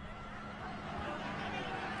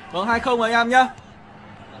 Vâng 2-0 rồi anh em nhá.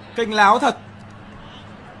 Kênh láo thật.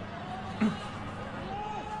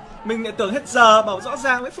 Mình lại tưởng hết giờ, bảo rõ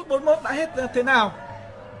ràng với phút 41 đã hết thế nào.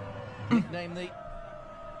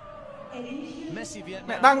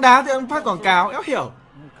 Mẹ đang đá thì ông phát quảng cáo, éo hiểu.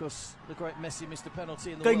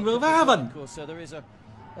 Kênh vớ va vẩn.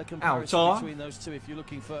 Ảo chó.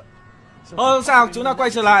 Thôi sao, chúng ta quay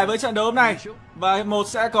trở lại với trận đấu hôm nay. Và hiệp 1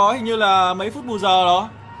 sẽ có hình như là mấy phút bù giờ đó.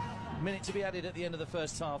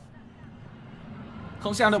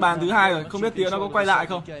 Không xem được bàn thứ 2 rồi, không biết tiếng nó có quay lại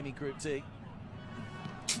không.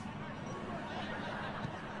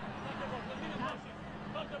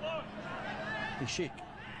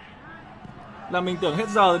 Là mình tưởng hết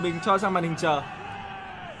giờ thì mình cho sang màn hình chờ.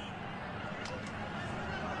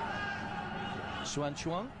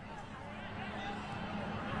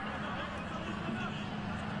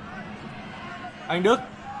 Anh Đức.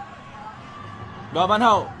 Đoàn Văn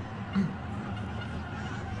Hậu.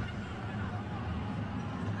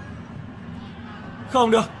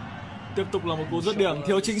 Không được. Tiếp tục là một cú dứt điểm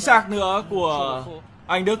thiếu chính xác nữa của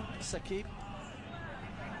anh Đức.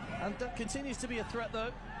 And that continues to be a threat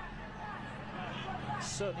though.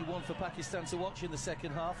 Certainly one for Pakistan to watch in the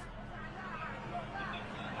second half.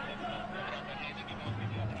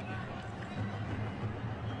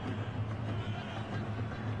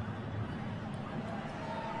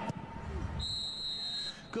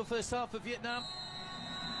 Good first half for Vietnam.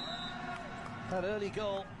 That early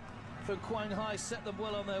goal from Quang Hai set them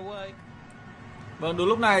well on their way. Vâng, đúng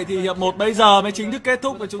lúc này thì hiệp 1 bây giờ mới chính thức kết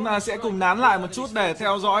thúc và chúng ta sẽ cùng nán lại một chút để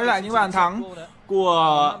theo dõi lại những bàn thắng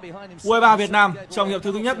của U23 Việt Nam trong hiệp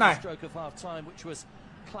thứ nhất này.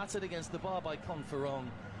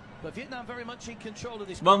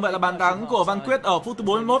 Vâng, vậy là bàn thắng của Văn Quyết ở phút thứ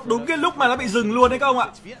 41, đúng cái lúc mà nó bị dừng luôn đấy các ông ạ.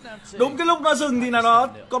 Đúng cái lúc nó dừng thì là nó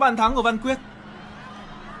có bàn thắng của Văn Quyết.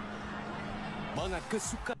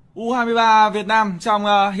 U23 Việt Nam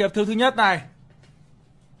trong hiệp thứ nhất này.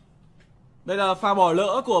 Đây là pha bỏ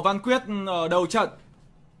lỡ của Văn Quyết ở đầu trận.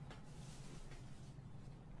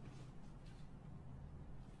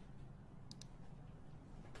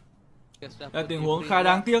 Đây, tình huống khá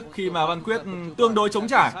đáng tiếc khi mà Văn Quyết tương đối trống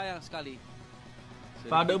trải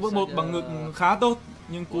và đỡ bước một bằng ngực khá tốt,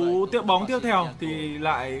 nhưng cú tiếp bóng tiếp theo thì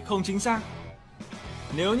lại không chính xác.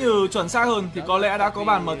 Nếu như chuẩn xác hơn thì có lẽ đã có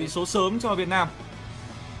bàn mở tỷ số sớm cho Việt Nam.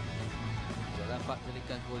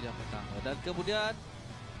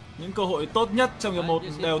 Những cơ hội tốt nhất trong hiệp 1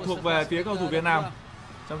 đều thuộc về phía cầu thủ Việt Nam.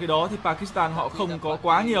 Trong khi đó thì Pakistan họ không có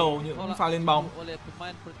quá nhiều những pha lên bóng.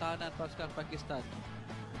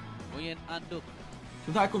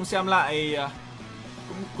 Chúng ta cùng xem lại,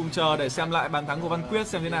 cùng chờ để xem lại bàn thắng của Văn Quyết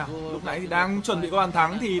xem thế nào. Lúc nãy thì đang chuẩn bị có bàn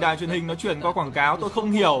thắng thì đài truyền hình nó chuyển qua quảng cáo. Tôi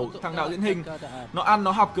không hiểu thằng đạo diễn hình nó ăn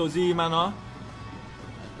nó học kiểu gì mà nó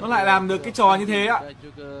lại làm được cái trò như thế ạ.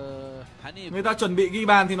 Người ta chuẩn bị ghi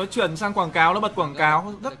bàn thì nó chuyển sang quảng cáo, nó bật quảng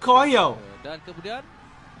cáo, rất khó hiểu.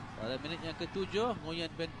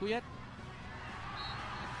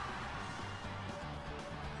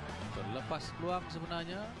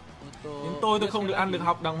 Nhưng tôi không được ăn được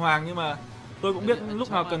học đàng hoàng, nhưng mà tôi cũng biết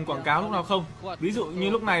lúc nào cần quảng cáo, lúc nào không. Ví dụ như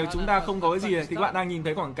lúc này chúng ta không có cái gì này, thì các bạn đang nhìn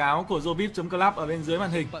thấy quảng cáo của Zovip.club ở bên dưới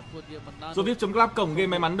màn hình. Zovip.club, cổng game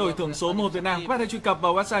may mắn đổi thưởng số 1 Việt Nam. Các bạn hãy truy cập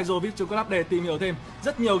vào website Zovip.club để tìm hiểu thêm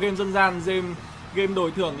rất nhiều game dân gian, game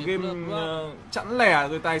đổi thưởng, game chẵn lẻ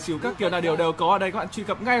rồi tài xỉu các kiểu là đều có ở đây. Các bạn truy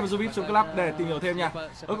cập ngay vào Zovip.club để tìm hiểu thêm nha.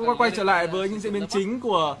 Quay trở lại với những diễn biến chính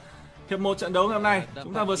của hiệp 1 trận đấu ngày hôm nay.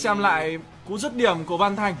 Chúng ta vừa xem lại cú dứt điểm của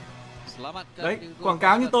Văn Thành. Đấy, quảng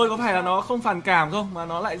cáo như tôi có phải là nó không phản cảm không, mà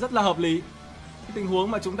nó lại rất là hợp lý. Cái tình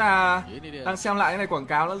huống mà chúng ta đang xem lại cái này, quảng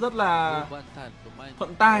cáo nó rất là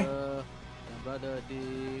thuận tai.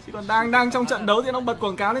 Chỉ còn đang trong trận đấu thì nó bật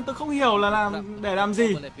quảng cáo nên tôi không hiểu là để làm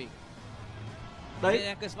gì.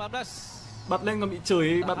 Đấy, bật lên còn bị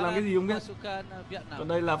chửi, bật làm cái gì không biết. Còn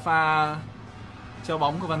đây là pha treo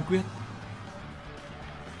bóng của Văn Quyết.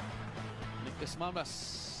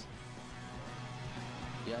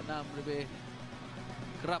 Vietnam lebih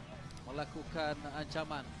kerap melakukan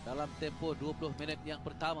ancaman dalam tempo 20 minit yang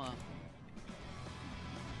pertama.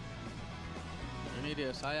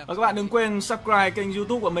 Và các bạn đừng quên subscribe kênh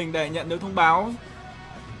YouTube của mình để nhận được thông báo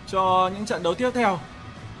cho những trận đấu tiếp theo.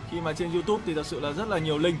 Khi mà trên YouTube thì thật sự là rất là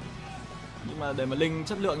nhiều link, nhưng mà để mà link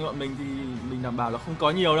chất lượng như bọn mình thì mình đảm bảo là không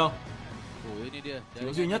có nhiều đâu. Chỉ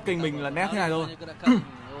có duy nhất kênh mình là nét thế này thôi.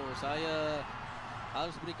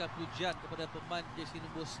 Harus berikan pujian kepada pemain jersey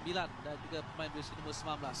nombor 9 dan juga pemain jersey nombor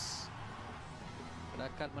 19.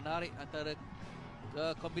 Gerakan menarik antara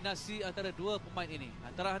kombinasi antara dua pemain ini.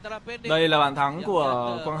 Antara pendek. Đây là bàn thắng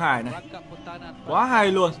của Quang Hải này. Quá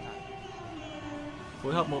hay luôn.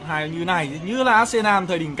 Phối hợp 1-2 như này, như là Arsenal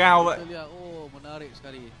thời đỉnh cao vậy.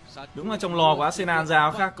 Đúng là trong lò của Arsenal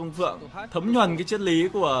ra khác công phượng, thấm nhuần cái triết lý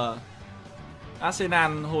của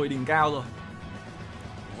Arsenal hồi đỉnh cao rồi.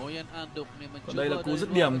 Còn đây là cú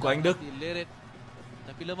dứt điểm của anh Đức.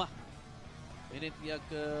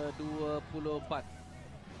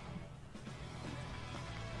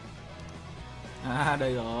 À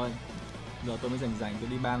đây rồi. Giờ tôi mới rảnh tôi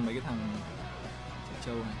đi ban mấy cái thằng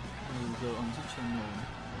châu này. User on sức channel.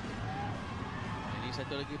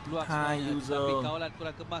 Satu lagi peluang 2 user. Tapi kawalan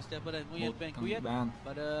kurang kemas daripada Nguyen Ben Kuyet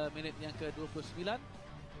pada minit yang ke-29.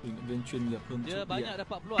 Bình luận viên chuyên nghiệp hơn Dia banyak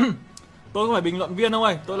dapat peluang. Tôi không phải bình luận viên đâu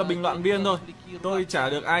ơi, tôi là bình luận viên thôi. Tôi chả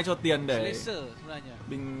được ai cho tiền để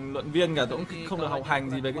bình luận viên cả, tôi cũng không được học hành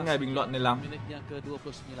gì về cái nghề bình luận này lắm.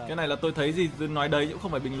 Cái này là tôi thấy gì tôi nói đấy, cũng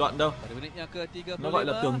không phải bình luận đâu. Nó gọi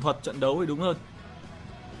là tường thuật trận đấu thì đúng hơn.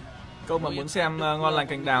 Câu mà muốn xem ngon lành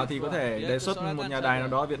cành đào thì có thể đề xuất một nhà đài nào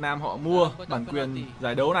đó ở Việt Nam họ mua bản quyền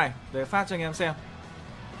giải đấu này để phát cho anh em xem.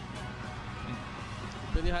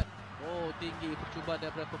 Tinggi percubaan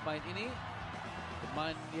daripada pemain ini,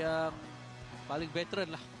 pemain yang paling veteran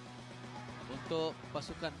lah untuk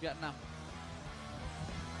pasukan Vietnam.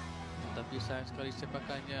 Tapi sayang sekali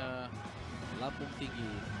sepakannya lambung tinggi.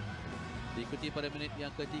 Diikuti pada minit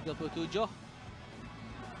yang ke-37.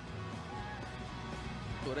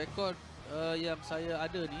 Untuk rekod yang saya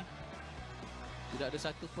ada ni, Tidak ada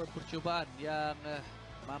satu pun percubaan yang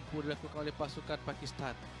mampu dilakukan oleh pasukan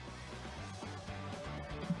Pakistan.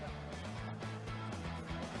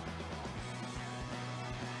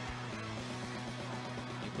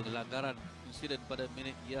 Ini pelanggaran insiden pada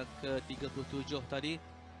minit yang ke-37 tadi,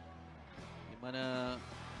 di mana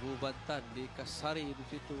Bantan dikasari di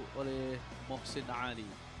situ oleh Mohsin Ali,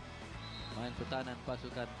 main pertahanan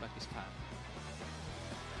pasukan Pakistan.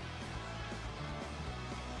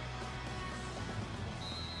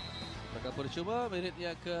 Mereka percuma minit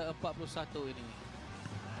yang ke-41 ini.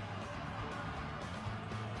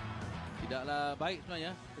 Tidaklah baik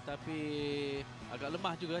sebenarnya, tetapi agak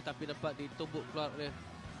lemah juga, tapi dapat ditumbuk keluar oleh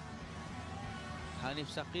Hanif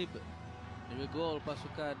Saqib. Juga gol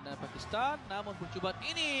pasukan Pakistan, namun percubaan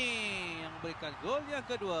ini yang memberikan gol yang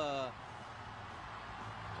kedua.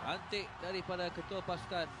 Cantik daripada ketua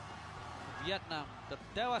pasukan Vietnam,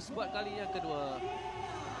 tertewas buat kali yang kedua.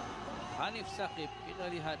 Hanif Saqib,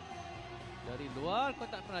 kita lihat dari luar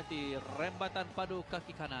kotak penalti, rembatan padu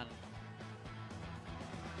kaki kanan.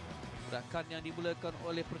 Gerakan yang dimulakan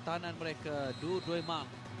oleh pertahanan mereka, Du Doi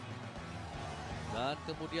Mang. Dan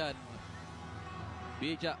kemudian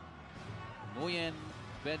bijak Nguyen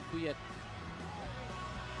Van Kuyet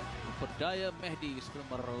memperdaya Mehdi sebelum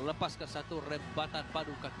melepaskan satu rembatan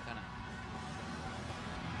padu kaki kanan.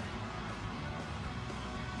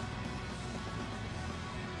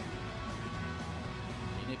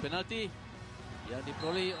 Ini penalti yang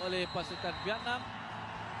diperoleh oleh pasukan Vietnam.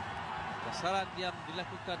 Kasaran yang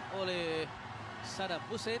dilakukan oleh Saddam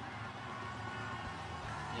Hussein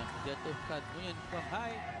yang menjatuhkan Nguyen Quang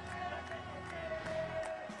Hai.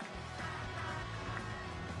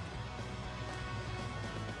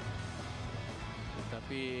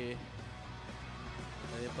 Tapi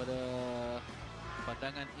daripada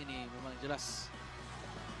pandangan ini memang jelas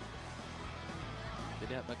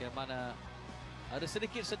kita lihat bagaimana ada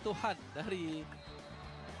sedikit sentuhan dari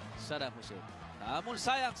Saddam Hussein. Namun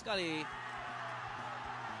sayang sekali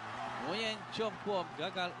Nguyen Chong Puom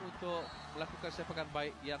gagal untuk melakukan sepakan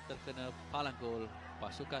baik yang terkena palang gol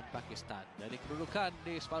pasukan Pakistan. Dari kedudukan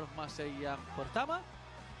di separuh masa yang pertama,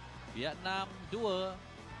 Vietnam 2,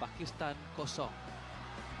 Pakistan 0.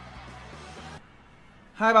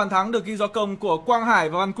 Hai bàn thắng được ghi do công của Quang Hải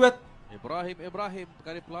và Văn Quyết. Ibrahim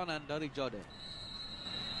kali pelanan dari Jordan.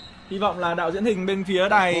 Hy vọng là đạo diễn hình bên phía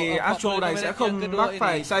đài Astro này sẽ không mắc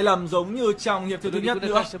phải sai lầm giống như trong hiệp thứ nhất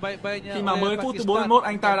nữa. Khi mà mới phút thứ 41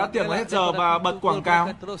 anh ta đã tưởng là hết giờ và bật quảng cáo.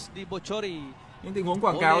 Những tình huống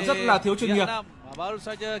quảng cáo rất là thiếu chuyên nghiệp. Baru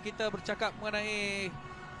saja kita bercakap mengenai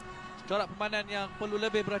corak permainan yang perlu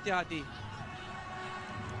lebih berhati-hati.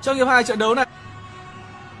 Trong hiệp 2 trận đấu này,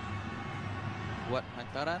 buat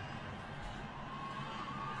hantaran.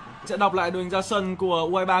 Sẽ đọc lại đội hình ra sân của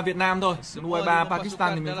U23 Việt Nam thôi. U23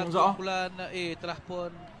 Pakistan thì mình không rõ.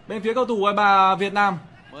 Bên phía cầu thủ U23 Việt Nam,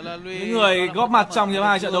 những người góp mặt trong hiệp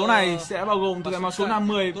 2 trận đấu này sẽ bao gồm từ màu số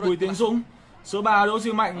 50 Bùi Tiến Dũng, số 3 Đỗ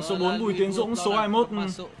Duy Mạnh, số 4 Bùi Tiến Dũng, số 21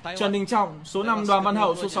 Trần Đình Trọng, số 5 Đoàn Văn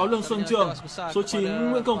Hậu, số 6 Lương Xuân Trường, số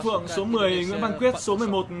 9 Nguyễn Công Phượng, số 10 Nguyễn Văn Quyết, số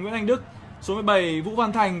 11 Nguyễn Anh Đức, số 17 Vũ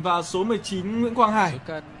Văn Thành và số 19 Nguyễn Quang Hải.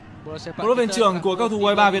 Huấn luyện viên trưởng của cầu thủ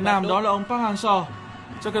U23 Việt Nam đó là ông Park Hang-seo.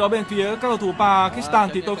 Trong cái đó bên phía các cầu thủ Pakistan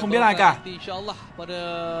thì tôi không biết ai cả.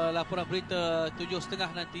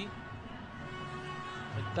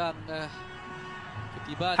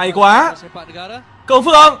 Hay quá. Công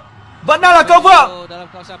Phượng. Vẫn đang là Công Phượng.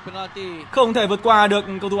 Không thể vượt qua được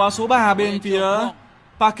cầu thủ áo số 3 bên phía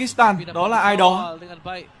Pakistan. Đó là ai đó.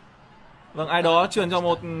 Vâng, ai đó truyền cho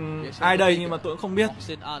một ai đây nhưng mà tôi cũng không biết.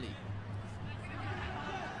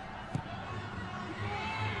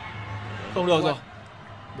 Không được rồi.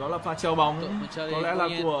 Đó là pha treo bóng có lẽ là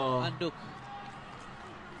của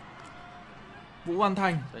Vũ Văn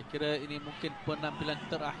Thành. Saya kira ini mungkin penampilan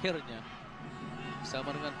terakhirnya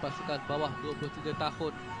bersama dengan pasukan bawah 23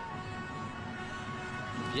 tahun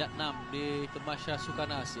Vietnam di Tamasya Sukan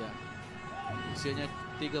Asia. Usianya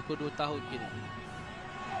 32 tahun kini.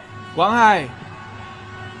 Quang Hải.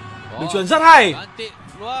 Đường chuyền rất hay.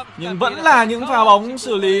 Nhưng vẫn là những pha bóng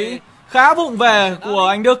xử lý khá vụng về của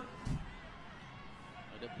anh Đức.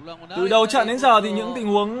 Từ đầu trận đến giờ thì những tình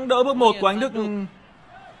huống đỡ bước một của anh Đức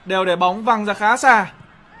đều để bóng văng ra khá xa.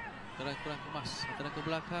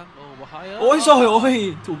 Ôi rồi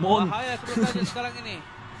ôi, thủ môn.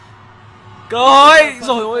 Cơ hội,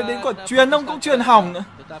 rồi ôi, đến quả chuyền ông cũng chuyền hỏng nữa.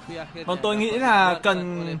 Còn tôi nghĩ là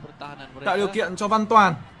cần tạo điều kiện cho Văn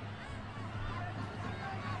Toàn.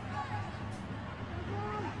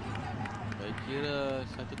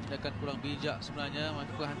 Satu tindakan kurang bijak sebenarnya,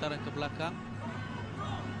 melakukan hantaran ke belakang.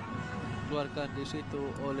 Keluarkan di situ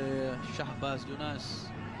oleh Shahbaz Yunas.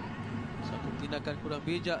 Satu tindakan kurang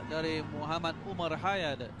bijak dari Muhammad Umar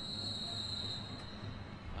Hayad.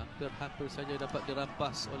 Hampir saja dapat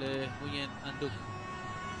dirampas oleh Nguyen Anduk.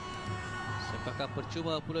 Sepakan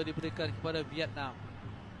percuma pula diberikan kepada Vietnam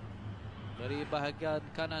dari bahagian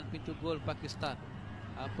kanan pintu gol Pakistan.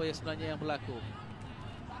 Apa yang sebenarnya yang berlaku?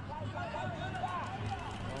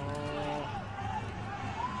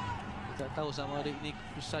 Kita tahu sama ada ini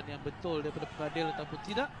keputusan yang betul daripada pengadil ataupun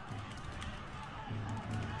tidak.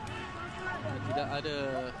 Tidak ada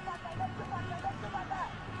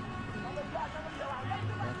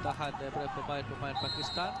bantahan daripada pemain-pemain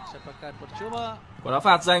Pakistan. Sepakan percuma. Quả đá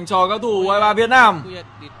phạt dành cho các thủ U23 Việt Nam.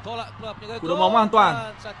 Cú đá bóng an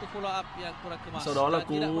toàn. Sau đó là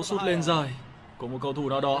cú sút lên rời của một cầu thủ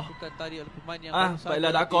nào đó. Vậy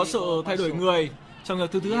là đã có sự thay đổi người trong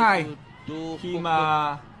hiệp thứ hai khi mà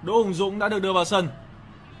Đỗ Hùng Dũng đã được đưa vào sân.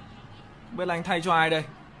 Không biết là anh thay cho ai đây?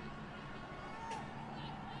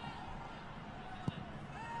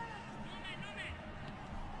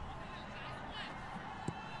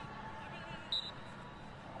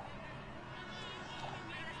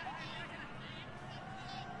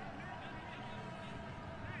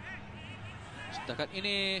 Setakat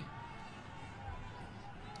ini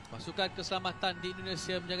pasukan keselamatan di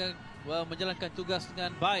Indonesia menjalankan tugas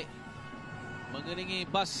dengan baik, mengiringi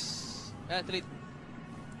bus atlet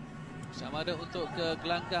sama ada untuk ke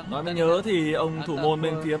gelanggang. Nói mới nhớ thì ông thủ môn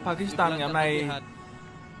bên phía Pakistan ngày hôm nay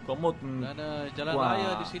có một quả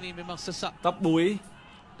tóc búi.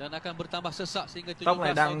 Tóc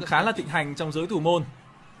này đang khá là thịnh hành trong giới thủ môn.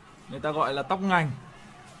 Người ta gọi là tóc ngành.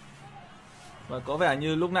 Và có vẻ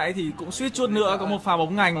như lúc nãy thì cũng suýt chút nữa có một pha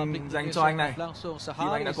bóng ngành dành cho anh này. Thì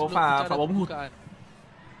anh đã có pha bóng hụt.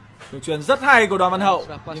 Đường chuyền rất hay của Đoàn Văn Hậu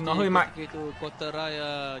nhưng nó hơi mạnh.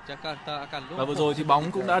 Và vừa rồi thì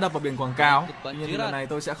bóng cũng đã đập vào biển quảng cáo. Tuy nhiên lần này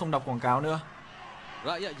tôi sẽ không đọc quảng cáo nữa.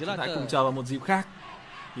 Chúng ta hãy cùng chờ vào một dịp khác.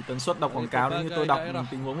 Thì tần suất đọc quảng cáo nếu như tôi đọc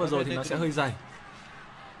tình huống vừa rồi thì nó sẽ hơi dày.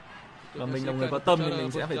 Và mình là người có tâm thì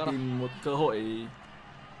mình sẽ phải tìm một cơ hội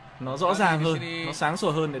nó rõ ràng hơn, nó sáng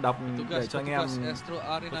sủa hơn để đọc, để cho anh em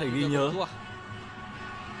có thể ghi nhớ.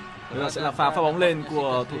 Đây sẽ là pha bóng lên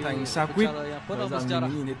của thủ thành Saquip. Bây giờ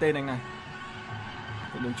mình nhìn thấy tên anh này.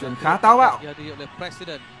 Một đường chuyền khá táo bạo.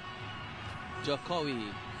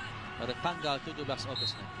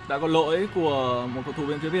 Đã có lỗi của một cầu thủ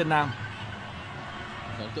bên phía Việt Nam.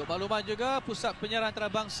 Untuk makluman juga pusat penyiaran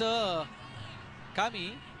antarabangsa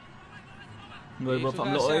kami. Người vừa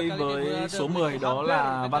phạm lỗi với số 10 đó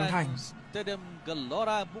là Văn Thành. Stadium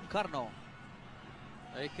Gelora Bung Karno.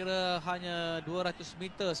 Saya kira hanya 200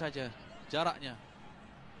 meter saja jaraknya.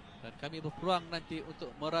 Dan kami berpeluang nanti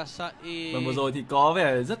untuk merasai. Và vừa rồi thì có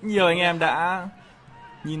vẻ rất nhiều anh em đã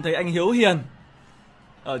nhìn thấy anh Hiếu Hiền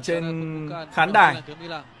ở trên khán đài.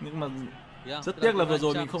 Nhưng mà rất tiếc là vừa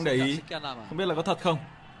rồi mình không để ý. Không biết là có thật không.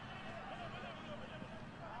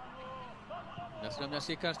 Dan sudah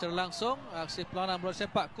menyaksikan secara langsung aksi perlawanan bola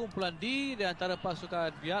sepak kumpulan D di antara pasukan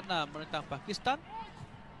Vietnam menentang Pakistan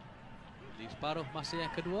di separuh masa yang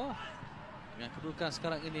kedua. Dengan kedudukan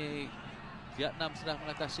sekarang ini Vietnam sedang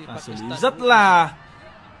mengatasi Pakistan. Rất là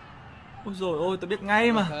ôi rồi ôi, tôi biết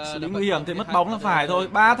ngay mà, xử lý nguy hiểm thì mất bóng là phải thôi.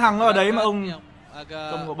 3 thằng ở đấy mà ông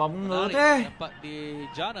cầm quả bóng ngớ thế.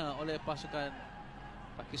 Dijana oleh pasukan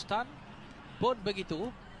Pakistan. Pun begitu.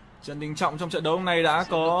 Trần Đình Trọng trong trận đấu hôm nay đã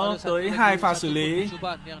có tới 2 pha xử lý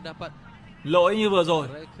lỗi như vừa rồi.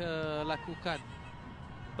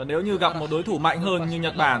 Và nếu như gặp một đối thủ mạnh hơn như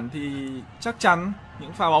Nhật Bản thì chắc chắn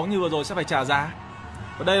những pha bóng như vừa rồi sẽ phải trả giá.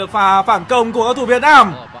 Và đây là pha phản công của cầu thủ Việt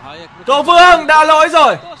Nam. Cầu Phương đã lỗi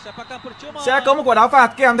rồi. Sẽ có một quả đá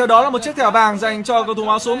phạt kèm theo đó là một chiếc thẻ vàng dành cho cầu thủ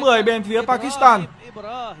áo số 10 bên phía Pakistan.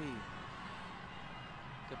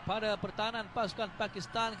 Kepada pertahanan pasukan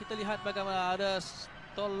Pakistan kita lihat bagaimana ada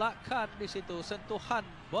tolakan di situ, sentuhan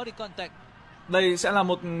body contact. Đây sẽ là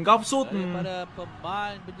một góc sút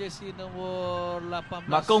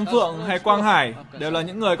mà Công Phượng hay Quang Hải đều là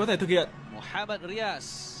những người có thể thực hiện.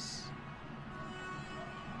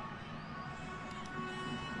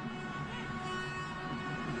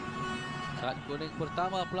 Kad kuning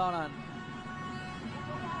pertama perlawanan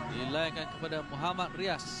dilayangkan kepada Muhammad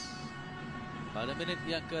Rias pada minit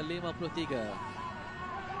yang ke-53.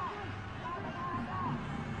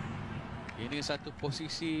 Ini satu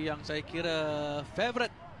posisi yang saya kira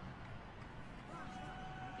favorite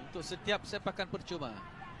untuk setiap sepakan percuma.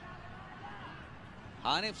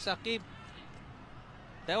 Hanif Saqib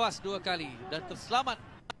tewas 2 kali dan terselamat.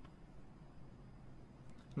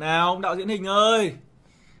 Nào ông đạo diễn hình ơi.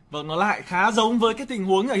 Vâng, nó lại khá giống với cái tình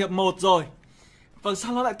huống ở hiệp 1 rồi. Vâng,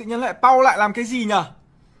 sao nó lại tự nhiên lại pau lại làm cái gì nhỉ?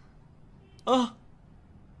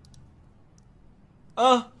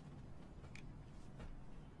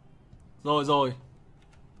 Rồi.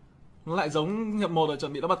 Nó lại giống hiệp 1 rồi,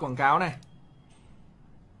 chuẩn bị nó bật quảng cáo này.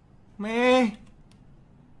 Mê.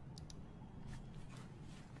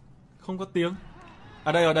 Không có tiếng.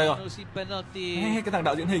 À đây rồi. Cái thằng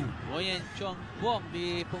đạo diễn hình.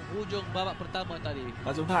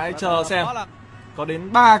 Và chúng ta hãy chờ xem. Có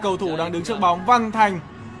đến 3 cầu thủ đang đứng trước bóng. Văn Thành,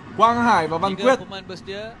 Quang Hải và Văn Quyết.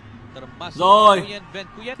 Rồi.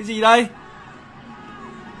 Cái gì đây?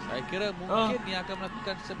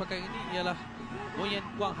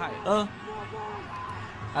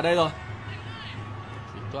 À đây rồi.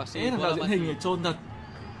 Thằng đạo diễn hình này trôn thật.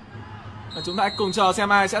 Và chúng ta hãy cùng chờ xem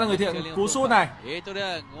ai sẽ là người thực hiện cú sút này.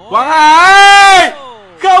 Quang Hải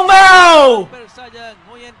không vào.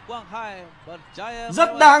 Rất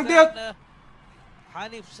đáng tiếc.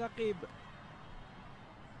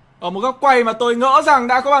 Ở một góc quay mà tôi ngỡ rằng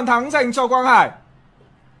đã có bàn thắng dành cho Quang Hải.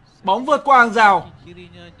 Bóng vượt qua hàng rào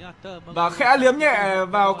và khẽ liếm nhẹ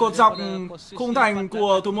vào cột dọc khung thành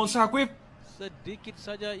của thủ môn Sakip.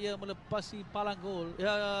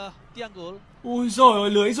 Ui rồi ôi,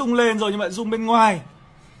 lưới rung lên rồi nhưng mà rung bên ngoài.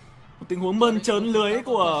 Một tình huống mơn trớn lưới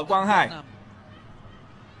của Quang Hải.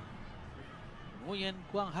 Nguyên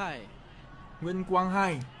Quang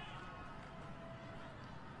Hải.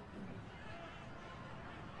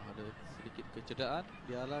 Ada sedikit kecederaan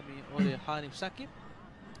dialami oleh Hanif Sakip.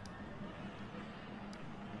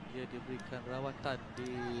 Dia diberikan rawatan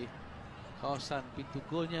di kawasan pintu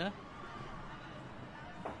golnya.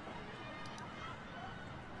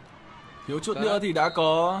 Thiếu chút nữa thì đã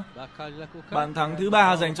có bàn thắng thứ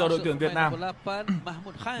 3 dành cho đội tuyển Việt Nam.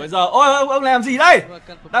 Bây giờ ôi ông làm gì đây?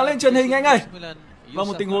 Đang lên truyền hình anh ơi. Và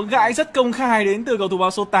một tình huống gãi rất công khai đến từ cầu thủ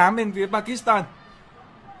áo số 8 bên phía Pakistan.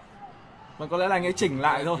 Và có lẽ là anh ấy chỉnh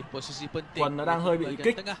lại thôi. Quần nó đang hơi bị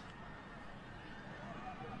kích.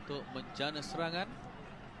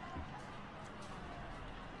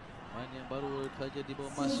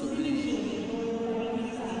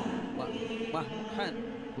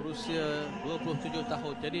 Berusia 27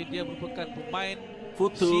 tahun. Jadi dia merupakan pemain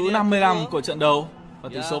phút thứ 55 của trận đấu và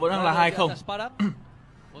tỷ số vẫn đang là 2-0.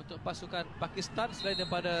 Untuk pasukan Pakistan selain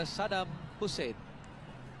daripada Saddam Hussein,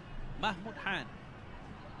 Mahmud Khan.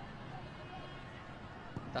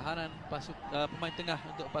 Tahanan pemain tengah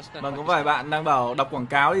untuk pasukan. Vâng, có vài bạn đang bảo đọc quảng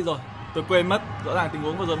cáo đi rồi. Tôi quên mất, rõ ràng tình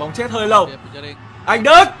huống vừa rồi bóng chết hơi lâu. Anh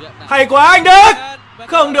Đức, hay quá anh Đức.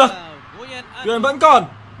 Không được. Quyền vẫn còn.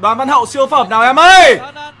 Đoàn Văn Hậu siêu phẩm nào em ơi.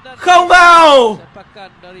 Không vào.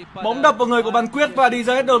 Bóng đập vào người của Văn Quyết và đi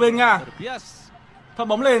ra hết đầu bên ngang. Phát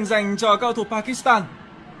bóng lên dành cho cầu thủ Pakistan.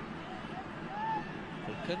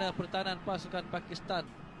 Kena pertahanan pasukan Pakistan.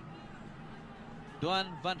 Đoàn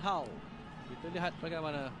Văn Hậu. Kita lihat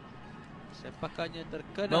bagaimana sepakannya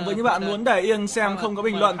terkena. Vâng, với những bạn muốn để yên xem không có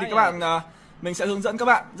bình luận thì các bạn mình sẽ hướng dẫn các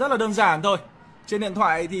bạn rất là đơn giản thôi. Trên điện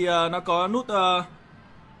thoại thì nó có nút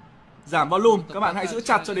giảm volume, các bạn hãy giữ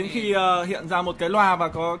chặt cho đến khi hiện ra một cái loa và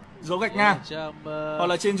có dấu gạch ngang. Hoặc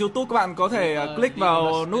là trên YouTube các bạn có thể click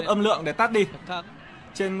vào nút âm lượng để tắt đi.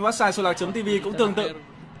 Trên website solark.tv cũng tương tự.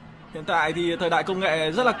 Hiện tại thì thời đại công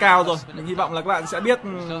nghệ rất là cao rồi. Mình hy vọng là các bạn sẽ biết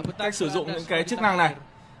cách sử dụng những cái chức năng này.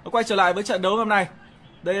 Quay trở lại với trận đấu hôm nay.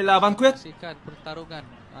 Đây là Văn Quyết.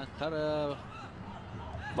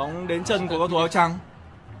 Bóng đến chân của cầu thủ áo trắng.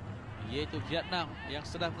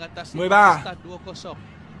 13.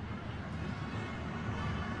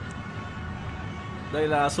 Đây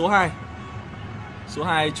là số 2. Số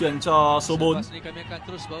 2 truyền cho số 4.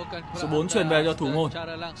 Số 4 truyền về cho thủ môn.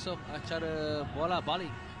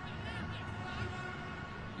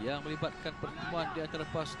 Yang melibatkan pertemuan di antara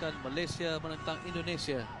pasukan Malaysia menentang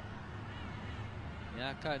Indonesia. Yang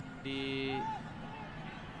akan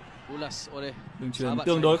diulas oleh đường truyền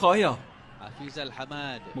tương đối khó hiểu. Hafizal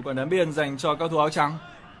Hamad. Một quả đá biên dành cho cầu thủ áo trắng.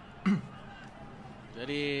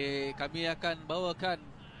 Jadi kami akan bawakan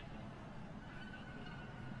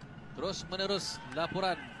terus menerus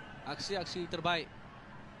laporan aksi-aksi terbaik.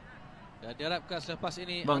 Dan diharapkan selepas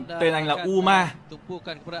ini vâng, tên anh là Uma.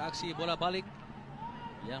 Tumpukan kepada aksi bola balik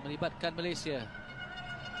yang melibatkan Malaysia.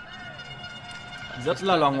 Rất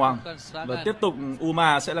là loằng ngoằng. Và tiếp tục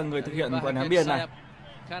Uma sẽ là người thực hiện quả đá biên này.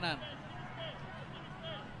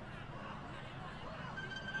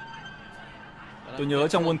 Tôi nhớ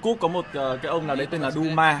trong World Cup có một cái ông nào đấy tên là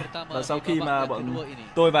Duma. Và sau khi mà bọn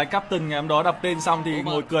tôi và captain ngày hôm đó đọc tên xong thì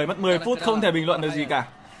ngồi cười mất 10 phút không thể bình luận được gì cả.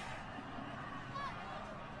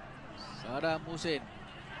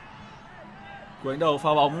 Cú đánh đầu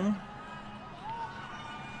pha bóng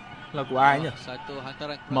là của ai nhỉ?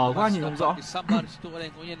 Mở quá nhìn không rõ.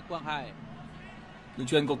 Đường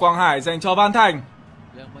chuyền của Quang Hải dành cho Văn Thành.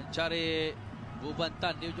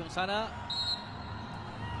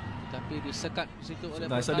 Trọng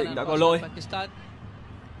tài xác định đã có lỗi.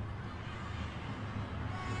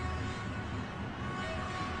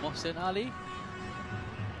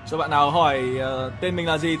 Cho bạn nào hỏi tên mình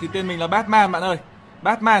là gì thì tên mình là Batman bạn ơi.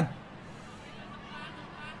 Batman.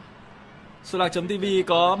 Solar.tv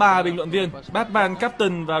có 3 bình luận viên, Batman,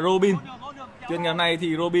 Captain và Robin. Tuyên ngày hôm nay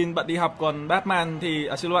thì Robin bận đi học, còn Batman thì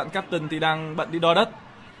xin lỗi bạn, Captain thì đang bận đi đo đất.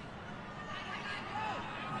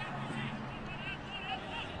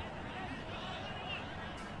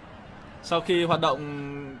 Sau khi hoạt động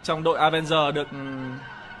trong đội Avenger được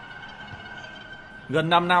gần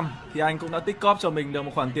 5 năm thì anh cũng đã tích cóp cho mình được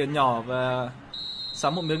một khoản tiền nhỏ và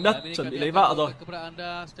sắm một miếng đất chuẩn bị lấy vợ rồi.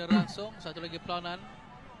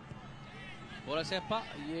 Bola sepak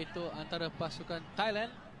iaitu antara pasukan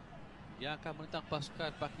Thailand yang akan menentang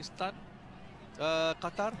pasukan Pakistan.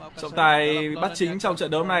 Qatar. Trọng tài bắt chính trong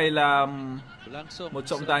trận đấu này là một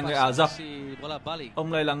trọng tài người Ả Rập.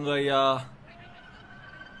 Ông này là người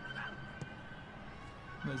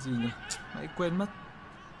gì nhỉ? Hãy quên mất.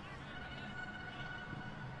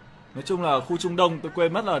 Nói chung là khu Trung Đông, tôi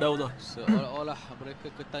quên mất là ở đâu rồi.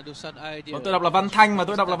 Tôi đọc là Văn Thanh mà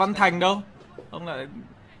tôi đọc là Văn Thành đâu. Ông lại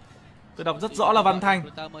tôi đọc rất rõ là Văn Thanh.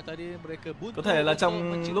 Có thể là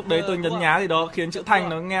trong lúc đấy tôi nhấn nhá gì đó khiến chữ Thanh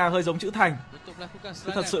nó nghe hơi giống chữ Thành.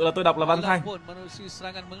 Chứ thật sự là tôi đọc là Văn Thanh.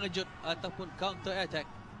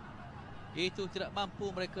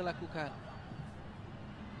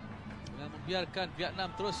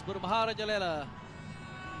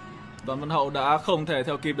 Đoàn Văn Hậu đã không thể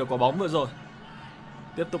theo kịp được quả bóng vừa rồi.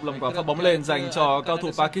 Tiếp tục làm quả phát bóng lên dành cho cao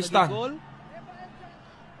thủ Pakistan.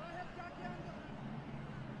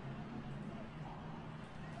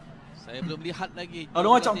 Đúng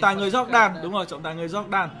rồi, trọng tài người Jordan. Đúng rồi, trọng tài người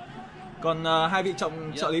Jordan. Còn hai vị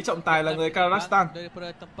trợ lý trọng tài là người Kazakhstan.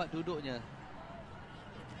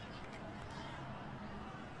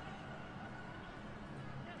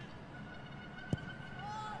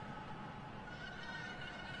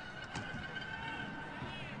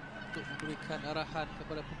 Memberikan arahan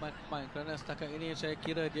kepada pemain-pemain kerana setakat ini saya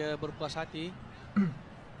kira dia berpuas hati.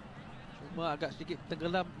 Cuma agak sedikit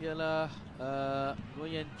tenggelam ialah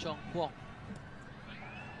Nguyen Chong Kwok.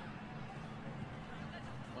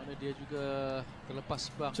 Mana dia juga terlepas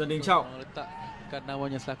bang untuk meletakkan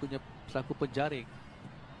namanya selaku penjaring.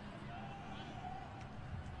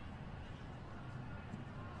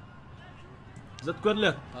 Rất quyết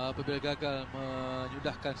liệt. Apabila gagal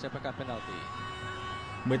menyudahkan sepakan penalti.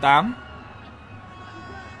 18.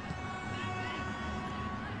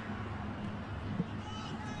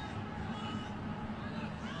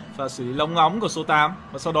 Pha xử lý lóng ngóng của số 8.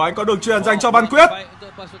 Và sau đó anh có đường truyền dành cho Văn Quyết.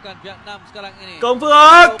 Công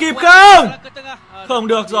Phượng kịp không? Không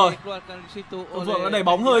được rồi. Công Phượng đã đẩy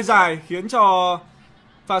bóng hơi dài khiến cho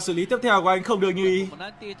pha xử lý tiếp theo của anh không được như ý.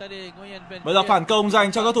 Bây giờ phản công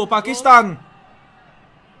dành cho các thủ Pakistan.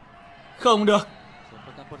 Không được.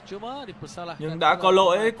 Nhưng đã có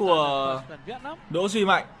lỗi của Đỗ Duy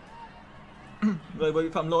Mạnh. Người bị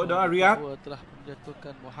phạm lỗi đó là Riyad.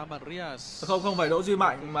 Không phải Đỗ Duy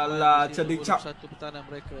Mạnh mà là Trần Đình Trọng.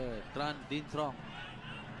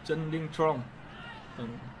 Trần Đình Trọng.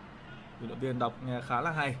 Huấn luyện viên đọc nghe khá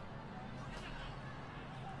là hay.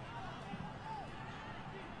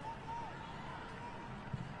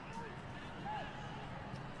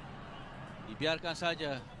 Dibiarkan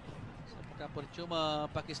saja. Percuma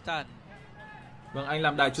Pakistan. Vâng, anh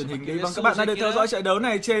làm đài truyền hình đi. Vâng, các bạn đã được theo dõi trận đấu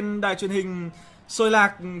này trên đài truyền hình Xôi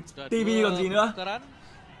Lạc TV còn gì nữa.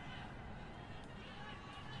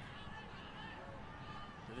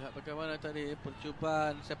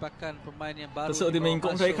 Thật sự thì mình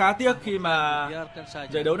cũng thấy khá tiếc khi mà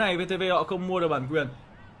giải đấu này VTV họ không mua được bản quyền.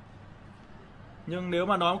 Nhưng nếu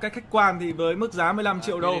mà nói một cách khách quan thì với mức giá 15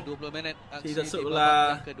 triệu đô thì thật sự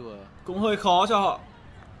là cũng hơi khó cho họ.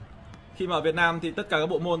 Khi mà ở Việt Nam thì tất cả các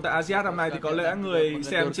bộ môn tại ASEAN năm nay thì có lẽ người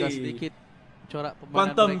xem chỉ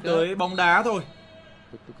quan tâm tới bóng đá thôi.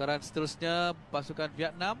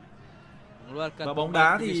 Và bóng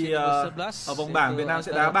đá thì ở vòng bảng Việt Nam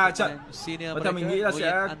sẽ đá 3 trận. Và theo mình nghĩ là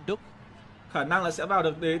sẽ khả năng là sẽ vào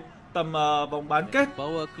được đến tầm vòng bán kết.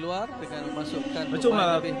 Nói chung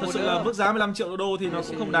là thật sự là mức giá 15 triệu đô thì nó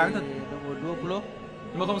cũng không đáng thật.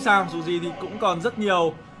 Nhưng mà không sao, dù gì thì cũng còn rất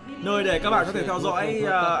nhiều nơi để các bạn có thể theo dõi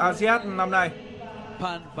ASEAN năm nay.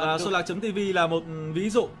 Và Solar.tv là một ví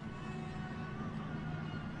dụ.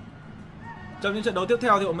 Trong những trận đấu tiếp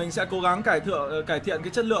theo thì bọn mình sẽ cố gắng cải thiện cái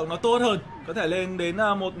chất lượng nó tốt hơn, có thể lên đến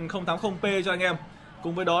 1080p cho anh em.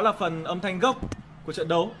 Cùng với đó là phần âm thanh gốc của trận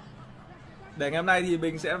đấu. Để ngày hôm nay thì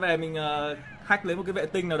mình sẽ về mình hack lấy một cái vệ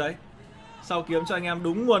tinh nào đấy, sau kiếm cho anh em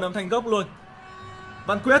đúng nguồn âm thanh gốc luôn.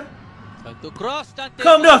 Văn Quyết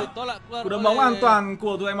Không được. Cú đấm bóng an toàn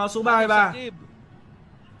của thủ thành áo số 33.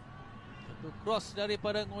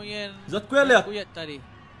 Rất quyết liệt.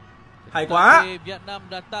 Hay quá. Vietnam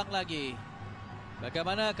datang lagi.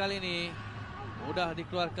 Bagaimana kali ini? Mudah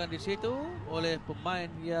dikeluarkan di situ oleh pemain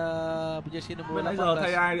yang berjersey nomor 18. Nãy giờ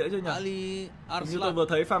thay ai nữa chứ nhỉ? Như tôi vừa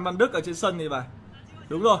thấy Phan Văn Đức ở trên sân thì phải.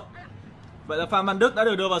 Đúng rồi. Vậy là Phan Văn Đức đã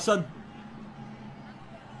được đưa vào sân.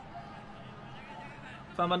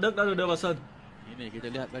 Phan Văn Đức đã được đưa vào sân. Ini kita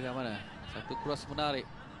lihat bagaimana satu cross menarik.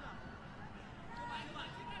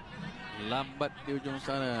 Lambat di ujung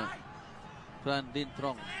sana. Fran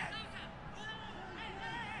Dintrong.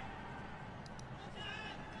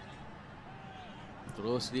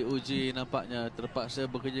 Terus diuji nampaknya terpaksa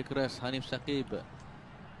bekerja keras Hanif Shakib.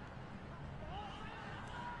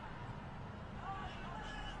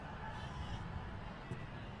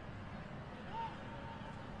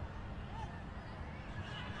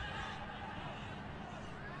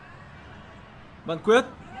 Văn Quyết.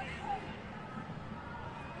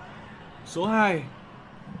 Số 2.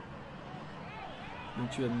 Đường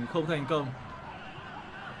chuyền không thành công.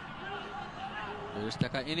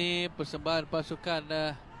 Setakat ini persembahan pasukan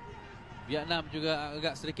Vietnam juga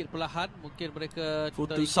agak sedikit perlahan. Mungkin mereka phút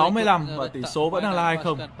thứ 65 và tỷ số vẫn đang là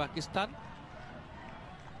 2-0.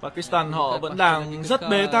 Pakistan họ vẫn đang rất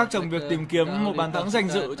bế tắc trong việc tìm kiếm một bàn thắng danh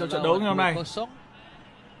dự trong trận đấu ngày hôm nay.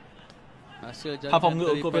 Hàng phòng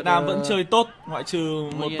ngự của Việt Nam vẫn chơi tốt, ngoại trừ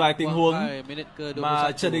một vài tình huống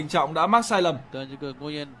mà Trần Đình Trọng đã mắc sai lầm.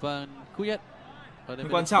 Nhưng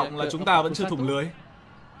quan trọng là chúng ta vẫn chưa thủng lưới.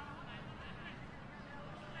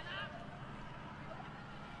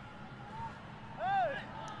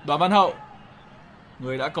 Đoàn Văn Hậu,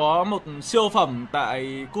 người đã có một siêu phẩm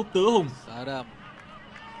tại cúp Tứ Hùng.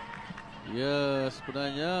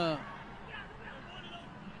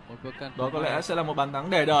 Đó có lẽ sẽ là một bàn thắng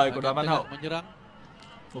để đời của Đoàn Văn Hậu.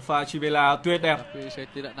 Một pha Chivela tuyệt đẹp.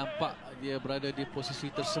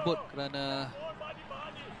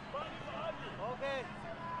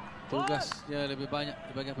 Tugasnya lebih banyak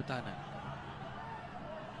di bahagian pertahanan.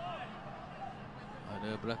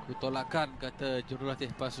 Ada berlaku tolakan kata jurulatih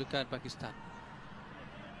pasukan Pakistan.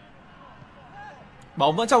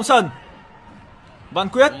 Bóng vẫn trong sân. Văn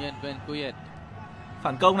Quyết.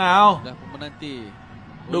 Phản công nào.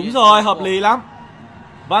 Đúng rồi, hợp lý lắm.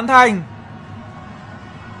 Văn Thành.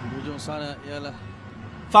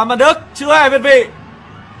 Phan Văn Đức chưa hề việt vị.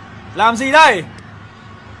 Làm gì đây?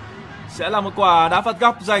 Sẽ là một quả đá phạt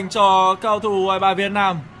góc dành cho cầu thủ U23 Việt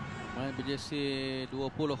Nam. Main berjersey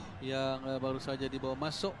 20 yang baru saja dibawa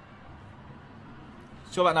masuk.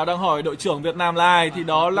 Cho bạn nào đang hỏi đội trưởng Việt Nam là ai thì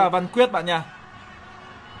đó là Văn Quyết bạn nha.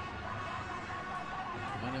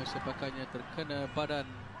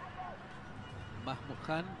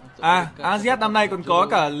 ASEAN năm nay còn có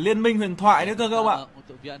cả Liên minh huyền thoại nữa cơ các bạn.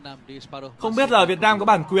 Không biết là Việt Nam có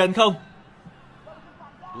bản quyền không?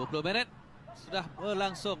 20 menit.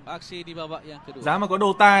 Giá mà có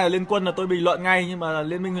đồ tai ở Liên Quân là tôi bình luận ngay, nhưng mà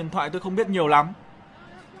Liên minh huyền thoại tôi không biết nhiều lắm.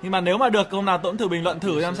 Nhưng mà nếu mà được hôm nào tôi cũng thử bình luận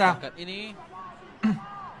thử xem sao.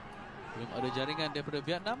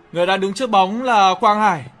 Người đang đứng trước bóng là Quang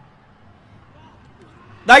Hải.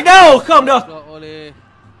 Đánh đâu? Không được.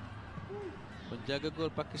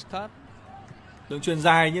 Đường chuyền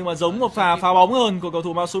dài nhưng mà giống một pha phá bóng hơn của cầu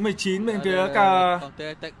thủ áo số 19 bên phía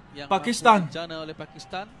Pakistan.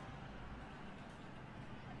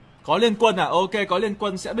 Có Liên Quân à? Ok, có Liên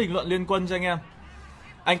Quân sẽ bình luận Liên Quân cho anh em.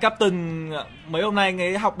 Anh Captain mấy hôm nay anh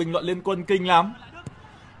ấy học bình luận Liên Quân kinh lắm.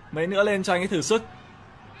 Mấy nữa lên cho anh ấy thử sức.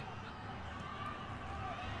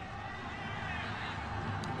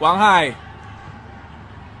 Quang Hải.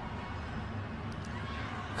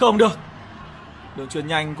 Không được. Đường chuyền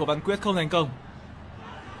nhanh của Văn Quyết không thành công.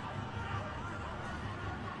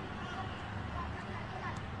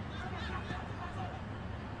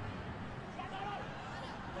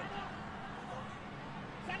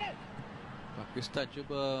 Pakistan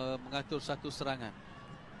cuba mengatur satu serangan.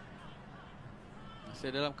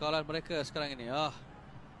 Masih dalam kawalan mereka sekarang ini.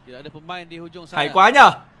 Tidak ada pemain di hujung sana. Hay quá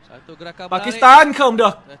nhờ. Satu gerakan Pakistan không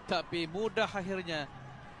được. Tetapi mudah akhirnya.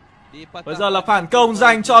 Bây giờ là phản công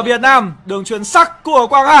dành cho Việt Nam. Đường chuyền sắc của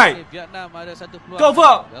Quang Hải. Cơ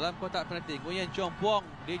Phượng.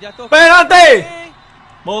 Penalty.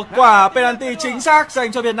 Một quả penalty chính xác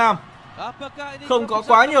dành cho Việt Nam. Không có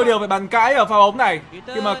quá nhiều điều phải bàn cãi ở pha bóng này,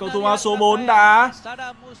 khi mà cầu thủ áo số 4 đã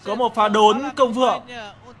có một pha đốn Công Phượng.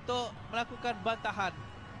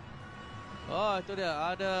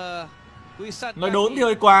 Nói đốn thì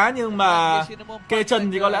hơi quá, nhưng mà kê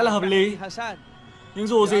chân thì có lẽ là hợp lý. Nhưng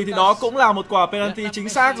dù gì thì đó cũng là một quả penalty chính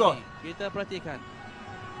xác rồi.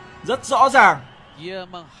 Rất rõ ràng. Dia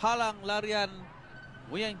menghalang larian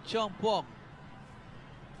Nguyen Chong Pong.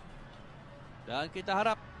 Dan kita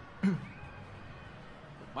harap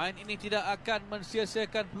pemain ini tidak akan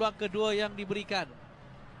mensia-siakan peluang kedua yang diberikan.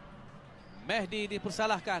 Mehdi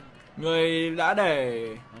dipersalahkan. Người đã để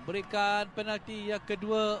memberikan penalti yang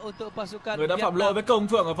kedua untuk pasukan. Người đã phạm lỗi với Công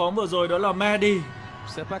Phượng ở vòng vừa rồi đó là Mehdi.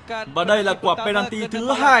 Và đây là quả penalty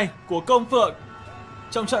thứ 2 của Công Phượng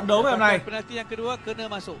trong trận đấu ngày hôm nay.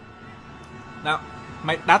 Nào,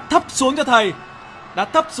 mày đá thấp xuống cho thầy. Đá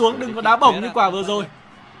thấp xuống, đừng có đá bổng như quả vừa rồi.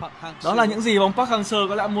 Đó là những gì bóng Park Hang-seo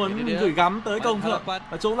có lẽ muốn gửi gắm tới Công Phượng.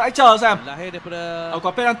 Và chúng hãy chờ xem ở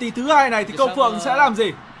quả penalty thứ 2 này thì Công Phượng sẽ làm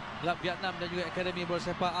gì.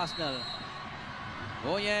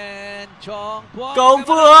 Công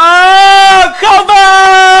Phượng không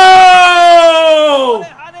vào.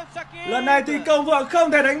 Lần này thì Công Phượng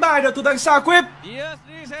không thể đánh bại được thủ thành Saqib.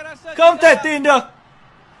 Không thể tin được.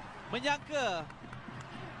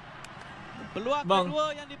 Vâng,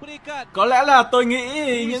 có lẽ là tôi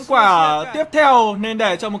nghĩ những quả tiếp theo nên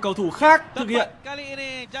để cho một cầu thủ khác thực hiện.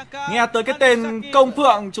 Nghe tới cái tên Công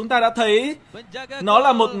Phượng chúng ta đã thấy nó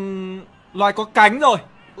là một loài có cánh rồi.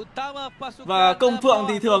 Và Công Phượng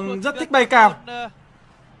thì thường rất thích bay cao.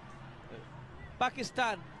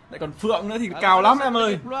 Lại còn Phượng nữa thì cao lắm em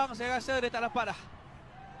ơi.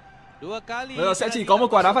 Bây giờ sẽ chỉ có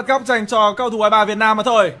một quả đá phạt góc dành cho cầu thủ U23 Việt Nam mà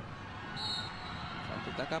thôi.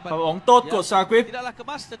 Và bóng tốt của Saqib.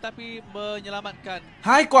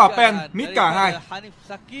 2 quả pen, mít cả hai.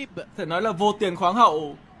 Thể nói là vô tiền khoáng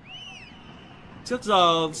hậu. Trước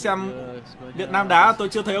giờ xem Việt Nam đá tôi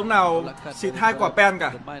chưa thấy ông nào xịt 2 quả pen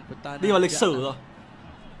cả. Đi vào lịch sử rồi.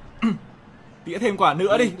 Tỉa thêm quả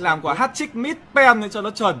nữa đi, làm quả hat-trick mid pen cho nó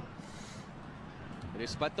chuẩn.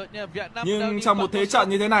 Nhưng trong một thế trận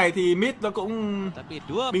như thế này thì mid nó cũng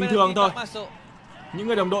bình thường thôi. Những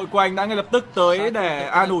người đồng đội của anh đã ngay lập tức tới để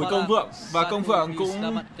an ủi Công Phượng. Và Công Phượng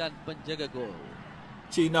cũng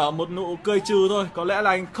chỉ nở một nụ cười trừ thôi. Có lẽ là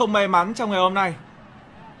anh không may mắn trong ngày hôm nay.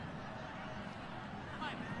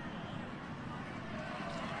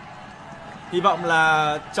 Hy vọng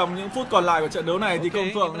là trong những phút còn lại của trận đấu này thì Công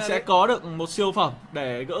Phượng sẽ có được một siêu phẩm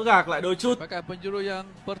để gỡ gạc lại đôi chút.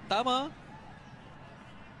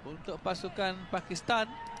 Untuk pasukan Pakistan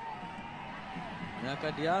yang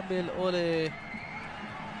akan diambil oleh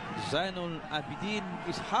Zainul Abidin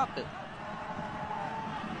Ishaq.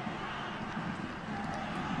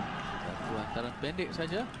 Satu hantaran pendek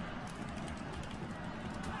saja.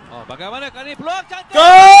 Oh, bagaimana kali ini peluang cantik.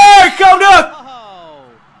 Không được.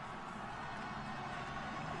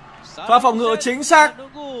 Pha phòng ngự chính xác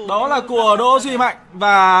đó là của Đỗ Duy Mạnh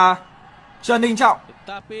và Trần Đình Trọng.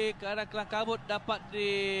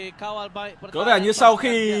 Có vẻ như sau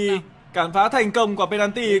khi cản phá thành công quả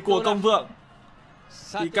penalty của Công Phượng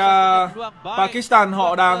thì Pakistan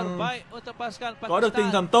họ đang có được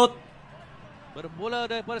tinh thần tốt. Bermula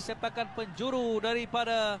daripada sepakan penjuru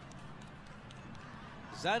daripada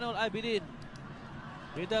Zainul Abidin.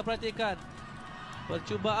 Kita perhatikan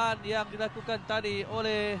percubaan yang dilakukan tadi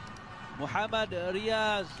oleh Muhammad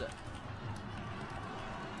Riaz.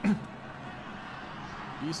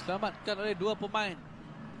 Diselamatkan oleh 2 pemain,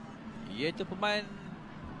 iaitu pemain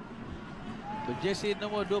berjersey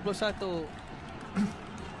nombor 21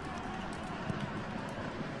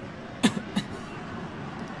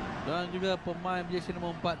 dan juga pemain berjersey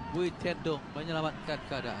nombor 4 Bui Tiendong menyelamatkan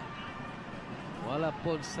keadaan.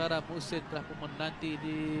 Walaupun Saddam Hussein telah pun menanti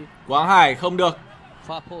di Quang Hải không được.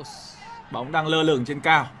 far post. Bóng đang lơ lửng trên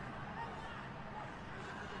cao.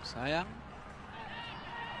 Sayang.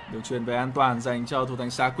 Đường chuyền về an toàn dành cho thủ thành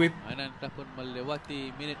Saqib.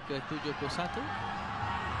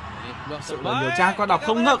 Sự là điều tra qua đọc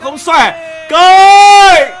không ngờ không xòe.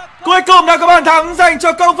 Cơi! Cuối cùng đã có bàn thắng dành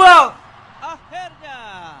cho Công Phượng.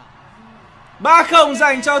 3-0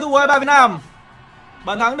 dành cho thủ U23 Việt Nam.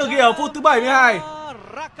 Bàn thắng được ghi ở phút thứ 72.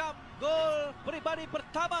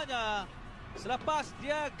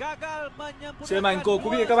 Xin mời cô quý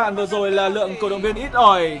vị và các bạn, vừa rồi là lượng cổ động viên ít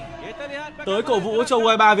ỏi tới cổ vũ cho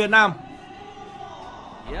U23 Việt Nam.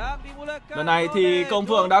 Lần này thì Công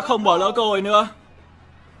Phượng đã không bỏ lỡ cơ hội nữa.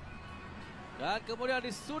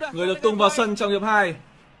 Người được tung vào sân trong hiệp 2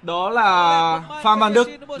 đó là Phan Văn Đức,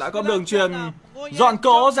 đã có đường truyền dọn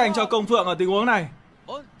cỗ dành cho Công Phượng ở tình huống này.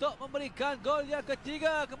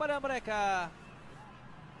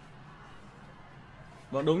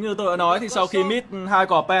 Vâng, đúng như tôi đã nói thì sau khi mít 2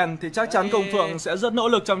 quả pen thì chắc chắn Công Phượng sẽ rất nỗ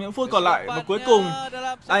lực trong những phút còn lại. Và cuối cùng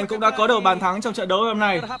anh cũng đã có được bàn thắng trong trận đấu hôm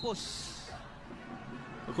nay.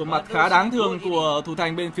 Khuôn mặt khá đáng thương của thủ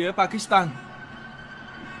thành bên phía Pakistan.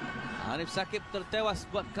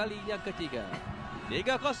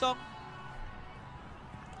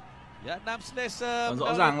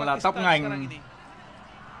 Rõ ràng là tóc ngành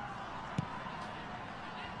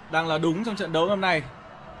đang là đúng trong trận đấu năm nay,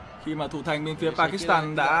 khi mà thủ thành bên phía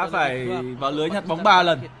Pakistan đã phải vào lưới nhặt bóng 3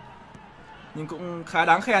 lần. Nhưng cũng khá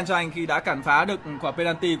đáng khen cho anh khi đã cản phá được quả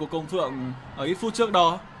penalty của Công Phượng ở ít phút trước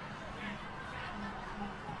đó.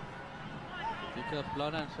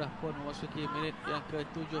 Perlawanan sudah pun memasuki minit yang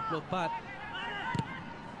ke-74.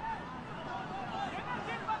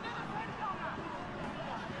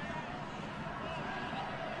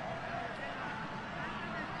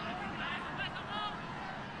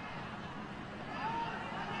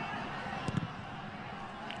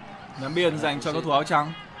 Ném biên dành cho các thủ áo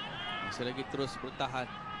trắng. Masih lagi terus bertahan.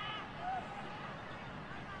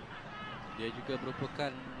 Dia juga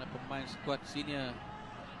merupakan pemain skuad senior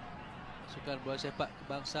pasukan bola sepak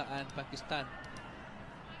kebangsaan Pakistan.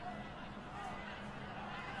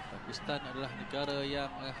 Pakistan adalah negara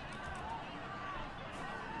yang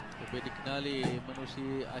lebih dikenali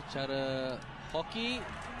menerusi acara hoki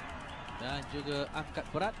dan juga angkat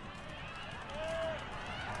berat.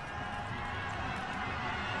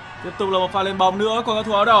 Tiếp tục là một pha lên bóng nữa của các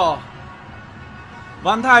thủ áo đỏ.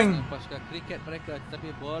 Văn Thành.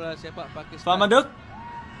 Phan Văn Đức.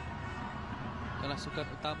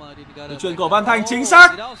 Chuyển của Văn Thành chính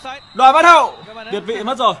xác. Đoàn Văn Hậu. Việt vị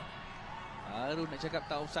mất rồi.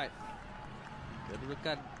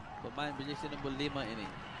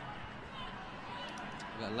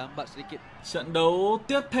 Trận đấu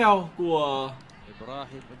tiếp theo của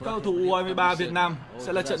các cầu thủ U23 Việt Nam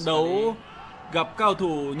sẽ là trận đấu gặp các cầu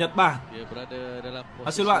thủ Nhật Bản.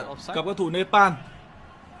 Xin lỗi, gặp các cầu thủ Nepal.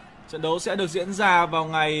 Trận đấu sẽ được diễn ra vào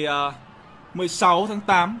ngày 16 tháng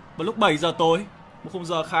 8 vào lúc 7 giờ tối. Một khung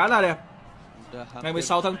giờ khá là đẹp. Ngày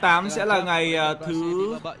 16 tháng 8 sẽ là ngày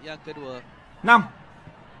thứ 5.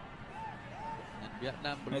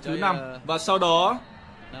 Ngày thứ 5. Và sau đó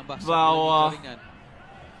vào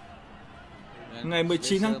ngày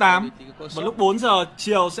 19 tháng 8 vào lúc 4 giờ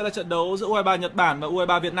chiều sẽ là trận đấu giữa U23 Nhật Bản và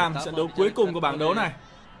U23 Việt Nam, trận đấu cuối cùng của bảng đấu này.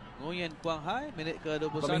 Và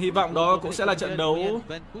mình hy vọng đó cũng sẽ là trận đấu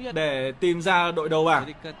để tìm ra đội đầu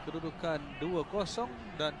bảng.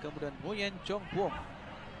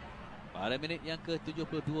 Pada minit yang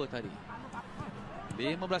ke-72 tadi.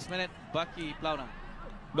 15 minit baki perlawanan.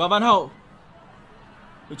 Đoàn Văn Hậu.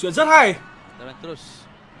 Được chuyền rất hay.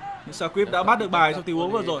 Nhưng Saqib đã bắt được bài trong tình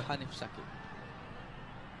huống vừa rồi.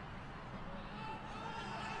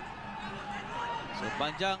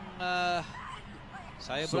 Sepanjang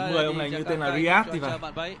số 10 ông này như tên là Riyad thì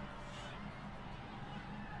phải.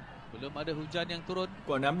 Belum ada hujan yang turun.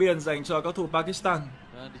 Quả ném biên dành cho các thủ Pakistan.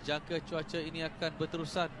 Dan dijangka cuaca ini akan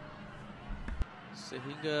berterusan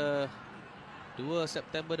sehingga 2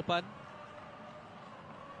 September depan.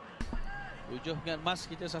 Ujung dengan emas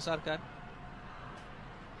kita sasarkan.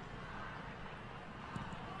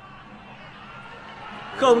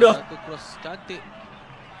 Không được.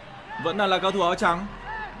 Vẫn là cao thủ áo trắng.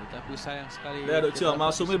 Đây là đội trưởng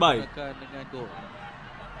áo số 17.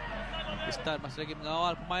 Pakistan masih lagi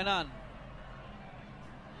mengawal permainan.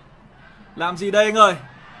 Làm gì đây anh ơi?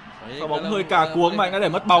 Quả bóng hơi cà cuống mà anh đã để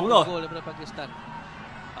mất bóng rồi.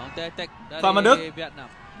 Phan Văn Đức.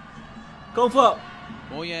 Công Phượng.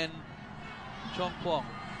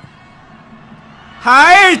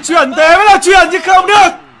 Hay, chuyển thế mới là chuyển chứ không được.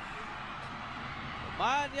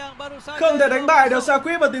 Không thể đánh bại được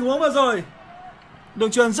Saqib vào tình huống vừa rồi.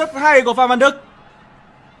 Đường chuyền rất hay của Phan Văn Đức.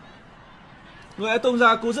 Người đã tung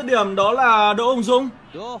ra cú dứt điểm đó là Đỗ Hồng Dung.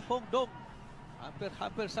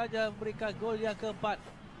 Hampir saja memberikan gol yang keempat.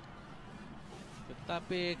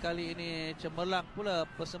 Tetapi kali ini cemerlang pula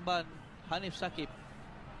persembahan Hanif Saqib.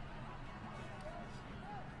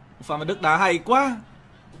 Phan Văn Đức đá hay quá.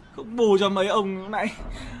 Không bù cho mấy ông nãy.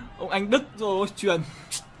 Ông Anh Đức rồi chuyền.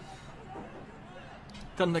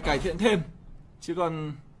 Cần phải cải thiện thêm. Chứ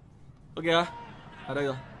còn... Ok á. Ở đây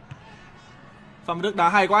rồi. Phan Văn Đức đá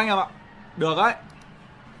hay quá anh em ạ. Được đấy.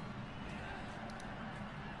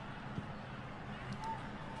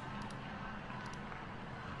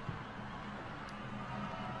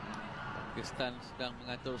 Pakistan sedang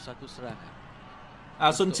mengatur satu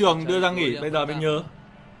serangan. Xuân Trường đưa ra nghỉ, bây giờ mình nhớ.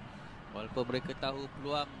 Walaupun mereka tahu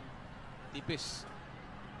peluang tipis.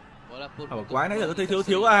 Bảo quái nãy giờ tôi thấy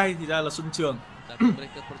thiếu ai thì ra là Xuân Trường.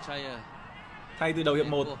 Thay từ đầu hiệp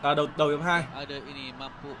 1 đầu hiệp 2.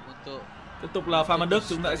 Tiếp tục là Phan Văn Đức,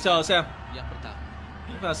 chúng ta sẽ chờ xem.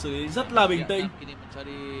 Và xử lý rất là bình tĩnh.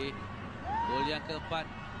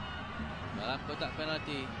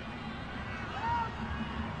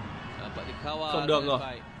 Không được rồi.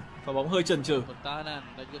 Quả bóng hơi chần chừ.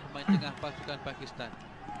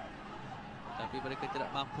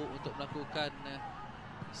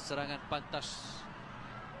 serangan pantas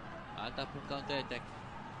ataupun counter attack.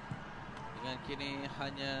 Dengan kini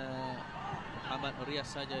hanya Muhammad Riaz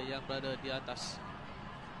saja yang berada di atas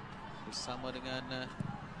bersama dengan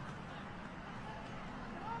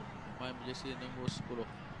pemain berjersey nombor 10,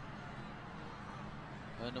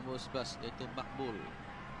 nombor 11 iaitu Makbul.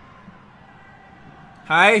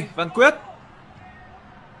 Hay, Văn Quyết.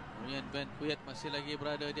 Kemudian Van Quyết masih lagi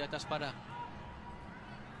berada di atas padang.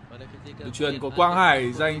 Pada ketika đường chuyền của Quang Hải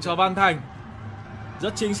dành cho Văn Thành.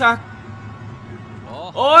 Rất chính xác.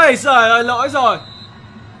 Ôi giời ơi, lỗi rồi.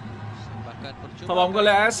 Pha bóng có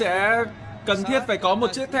lẽ sẽ cần thiết phải có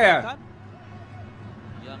một chiếc thẻ.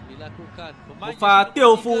 Một pha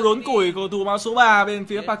tiêu phu đốn củi cầu thủ áo số 3 bên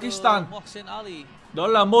phía Pakistan. Đó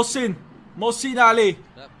là Mohsin Ali.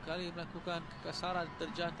 kali melakukan kekasaran,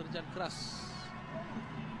 terjang keras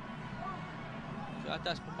ke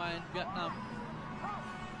atas pemain Vietnam.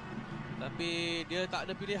 Tapi dia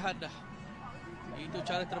tak ada pilihan dah. Itu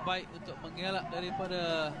cara terbaik untuk mengelak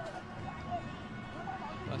daripada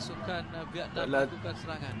pasukan Vietnam melakukan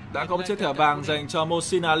serangan. Đã có một chiếc thẻ vàng dành cho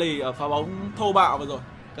Mohsin Ali ở pha bóng thô bạo vừa rồi.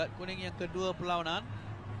 Kad kuning yang kedua perlawanan.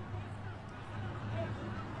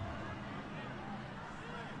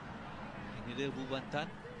 Ini dia Bubantan.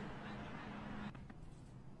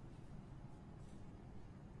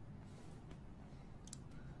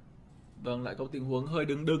 Vâng, lại có tình huống hơi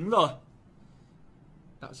đứng rồi.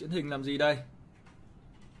 Đạo diễn hình làm gì đây?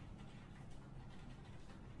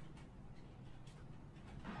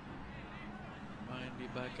 Main di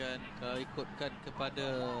bahagian ikutkan kepada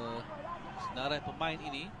senarai pemain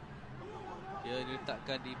ini, dia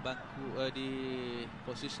diletakkan di bangku di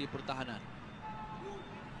posisi pertahanan.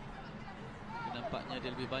 Nampaknya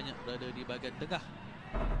dia lebih banyak berada di bahagian tengah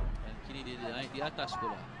dan kini dia naik di atas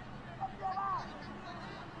pula.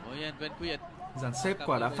 Dàn xếp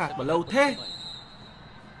quả đá phạt mà lâu thế.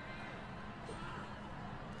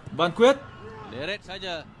 Văn Quyết.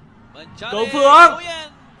 Cầu Phương.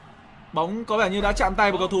 Bóng có vẻ như đã chạm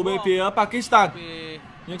tay vào cầu thủ bên phía Pakistan.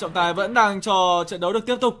 Nhưng trọng tài vẫn đang cho trận đấu được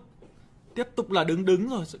tiếp tục. Tiếp tục là đứng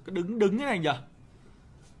rồi. Đứng thế này nhỉ?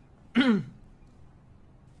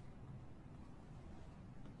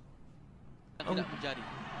 Ông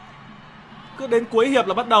cứ đến cuối hiệp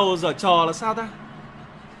là bắt đầu giở trò là sao ta?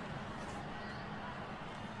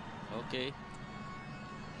 Okey.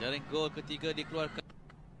 Jaring gol ketiga dikeluarkan.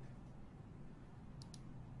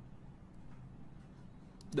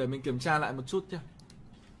 Để mình kiểm tra lại một chút nhé.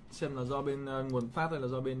 Xem là do bên nguồn phát hay là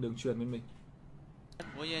do bên đường truyền bên mình.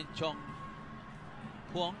 Moyen Chong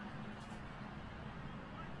Puang.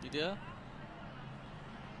 Dia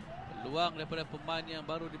peluang daripada pemain yang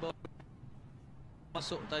baru dibawa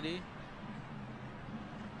masuk tadi,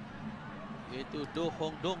 iaitu Do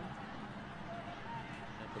Hong Dong.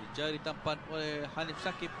 Berjaya ditampan oleh Hanif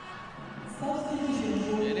Sakib.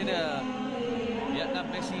 Ini dia Vietnam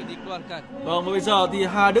Messi dikeluarkan. Vâng, bây giờ thì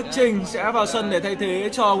Hà Đức Trình sẽ vào sân để thay thế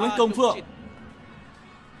cho Nguyễn Công Phượng.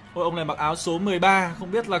 Ôi, ông này mặc áo số 13,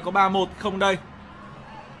 không biết là có 31 không đây.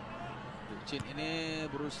 Chin ini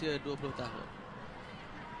berusia 20 tahun.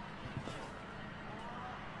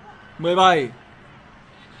 17.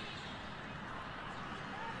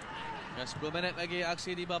 10 minit lagi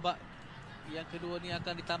aksi di babak yang kedua ni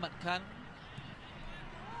akan ditamatkan.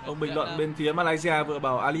 Ông bình luận bên phía Malaysia vừa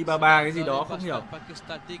bảo Alibaba cái gì đó không hiểu.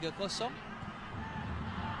 Pakistan 3-0.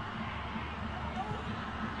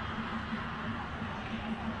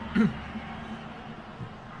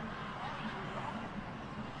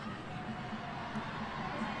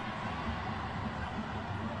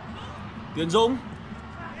 Tiến Dũng.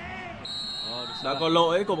 Đã có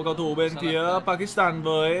lỗi của một cầu thủ bên phía Pakistan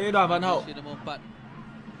với Đoàn Văn Hậu.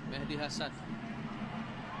 Mehdi Hassan.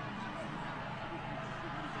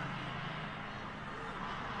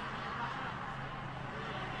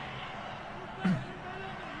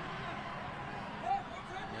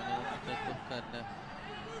 Yang menjatuhkan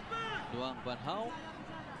Đoàn Văn Hậu.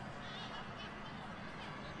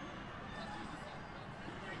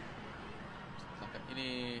 Setakat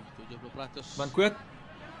ini 70%. Văn Quyết.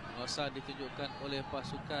 Masa ditunjukkan oleh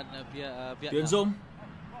pasukan Vietnam. Tiến Dũng.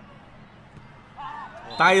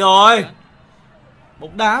 Tay rồi.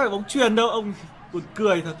 Bóng đá phải bóng chuyền đâu, ông buồn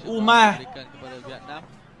cười thật. Uma.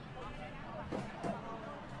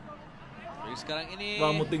 Và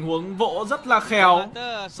một tình huống vỗ rất là khéo.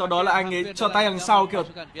 Sau đó là anh ấy cho tay đằng sau kiểu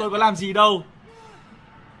tôi có làm gì đâu.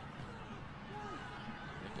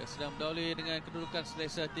 Sedang berdahulu dengan kedudukan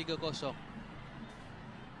selesa 3-0.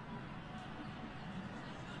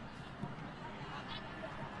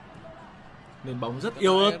 Nền bóng rất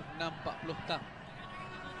yếu ớt.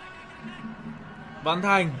 Văn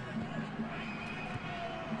Thành.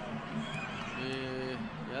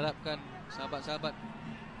 harapkan sahabat-sahabat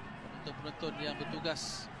penonton yang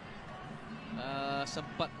bertugas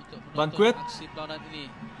sempat untuk menonton aksi perlawanan ini.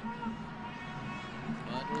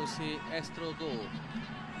 Menerusi Astrogo.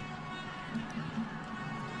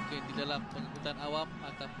 Mungkin di dalam pengangkutan awam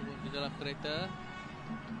ataupun di dalam kereta.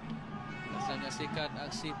 Saya menyaksikan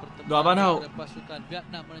aksi pertemuan antara pasukan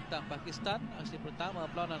Vietnam menentang Pakistan. Aksi pertama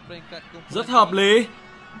perlawanan peringkat kumpulan. Rất hợp lý.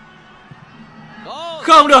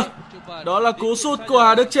 Không được. Đó là cú sút của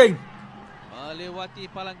Hà Đức Chinh. Melewati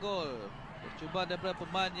palang gol. Percubaan daripada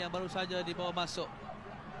pemain yang baru saja dibawa masuk,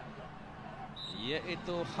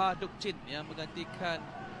 yaitu Hà Đức Chinh yang menggantikan.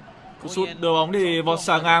 Cú sút đưa bóng thì vọt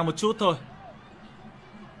xà ngang một chút thôi.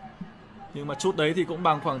 Nhưng mà chút đấy thì cũng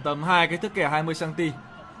bằng khoảng tầm 2 cái thước kẻ 20 cm.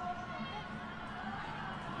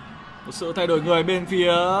 Một sự thay đổi người bên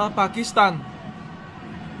phía Pakistan.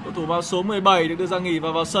 Cầu thủ vào số 17 được đưa ra nghỉ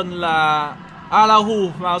và vào sân là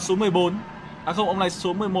Alahu vào số 14. À không, ông này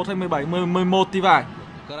số 11 hay 17? 11 thì phải.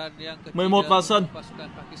 11 vào sân.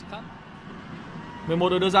 11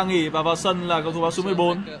 được đưa ra nghỉ và vào sân là cầu thủ vào số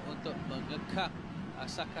 14.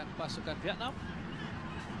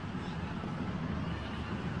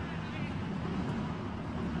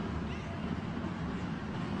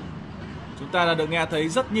 Chúng ta đã được nghe thấy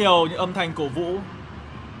rất nhiều những âm thanh cổ vũ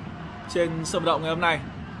trên sân vận động ngày hôm nay.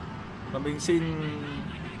 Và mình xin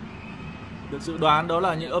được dự đoán đó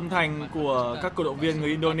là những âm thanh của các cổ động viên người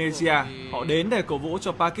Indonesia. Họ đến để cổ vũ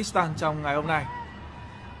cho Pakistan trong ngày hôm nay.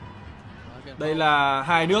 Đây là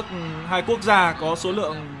hai quốc gia có số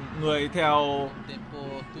lượng người theo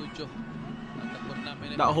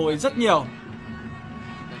đạo Hồi rất nhiều.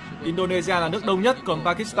 Indonesia là nước đông nhất, còn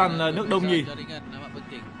Pakistan là nước đông nhì.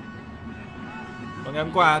 Và ngày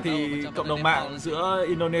hôm qua thì cộng đồng mạng giữa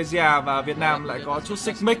Indonesia và Việt Nam lại có chút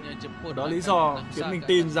xích mích. Đó lý do khiến mình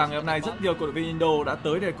tin rằng ngày hôm nay rất nhiều cổ động viên Indo đã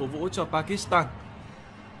tới để cổ vũ cho Pakistan.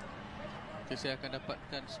 Saya akan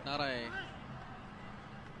dapatkan senarai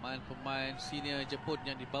pemain senior Jepun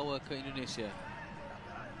yang dibawa ke Indonesia.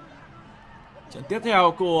 Trận tiếp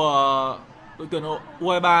theo của đội tuyển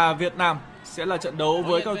U23 Việt Nam sẽ là trận đấu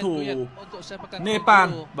với cầu thủ Nepal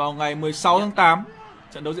vào ngày 16 tháng 8.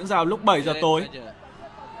 Trận đấu diễn ra vào lúc 7 giờ tối.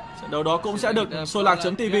 Trận đấu đó cũng sẽ được Soi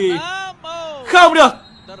Lạc.tv. Không được.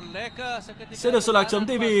 Sẽ được Soi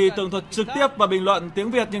Lạc.tv tường thuật trực tiếp và bình luận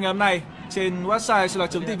tiếng Việt như ngày hôm nay trên website Soi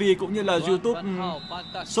Lạc.tv cũng như là YouTube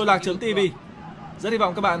Soi Lạc.tv. Rất hy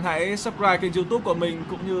vọng các bạn hãy subscribe kênh YouTube của mình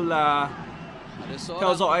cũng như là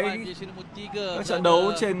theo dõi các trận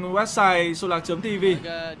đấu trên website Soi Lạc.tv.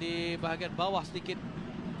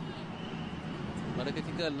 Pada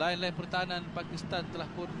ketika line-line pertahanan Pakistan telah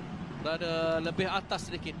pun berada lebih atas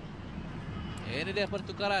sedikit. Ini dia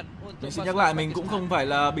pertukaran untuk. Mình xin nhắc lại, mình cũng không phải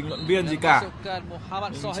là bình luận viên gì cả.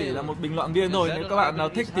 Mình chỉ là một bình luận viên thôi. Nếu các bạn nào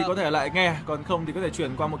thích thì có thể lại nghe, còn không thì có thể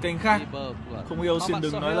chuyển qua một kênh khác. Không yêu xin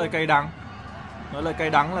đừng nói lời cay đắng. Nói lời cay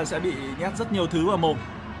đắng là sẽ bị nhét rất nhiều thứ vào mồm.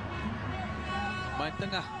 Main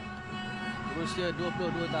tengah berusia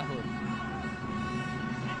 22 tahun.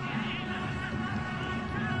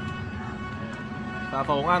 Và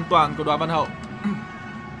phá bóng an toàn của Đoàn Văn Hậu.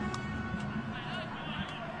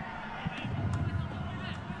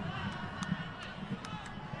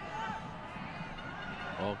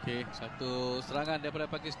 Okey, satu serangan daripada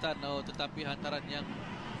Pakistan, tetapi hantaran yang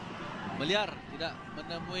meliar tidak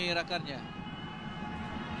menemui rakannya.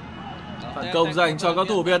 Phản công dành cho cầu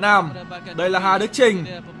thủ Việt Nam. Đây là Hà Đức Chinh.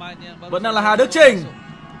 Vẫn đang là Hà Đức Chinh.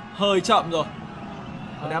 Hơi chậm rồi.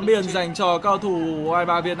 Ném biên dành cho cầu thủ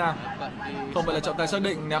U23 Việt Nam. Không phải là trọng tài xác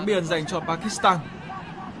định, ném biên dành cho Pakistan.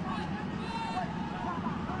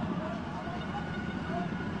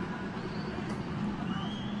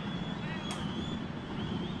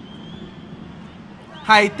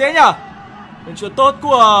 Hay thế nhở. Đường chuyền tốt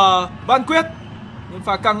của Văn Quyết. Nhưng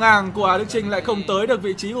pha căng ngang của Hà Đức Chinh lại không tới được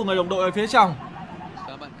vị trí của người đồng đội ở phía trong.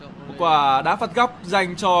 Một quả đá phạt góc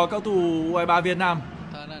dành cho cầu thủ U23 Việt Nam.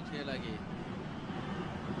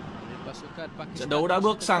 Trận đấu đã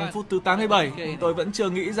bước sang phút thứ 87. Tôi vẫn chưa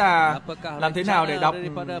nghĩ ra làm thế nào để đọc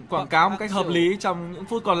quảng cáo một cách hợp lý trong những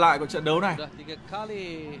phút còn lại của trận đấu này.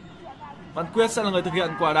 Văn Quyết sẽ là người thực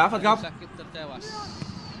hiện quả đá phạt góc.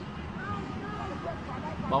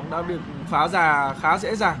 Bóng đã được phá ra khá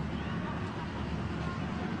dễ dàng.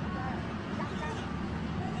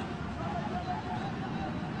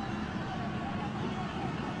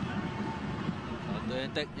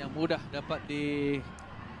 Yang mudah dapat dihalang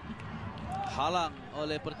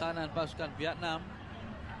oleh pertahanan pasukan Vietnam.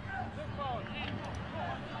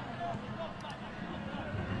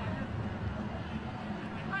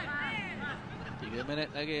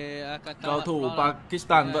 Cầu thủ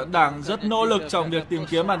Pakistan vẫn đang rất nỗ lực trong việc tìm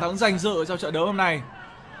kiếm bàn thắng danh dự trong trận đấu hôm nay.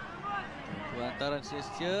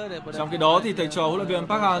 Trong khi đó thì thầy trò huấn luyện viên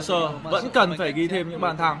Park Hang-seo vẫn cần phải ghi thêm những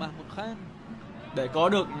bàn thắng để có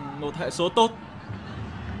được một hệ số tốt.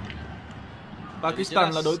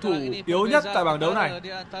 Pakistan là đối thủ yếu nhất tại bảng đấu này,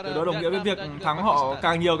 điều đó đồng nghĩa với việc thắng họ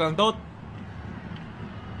càng nhiều càng tốt.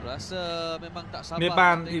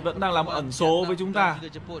 Nepal thì vẫn đang là một ẩn số với chúng ta.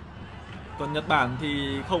 Còn Nhật Bản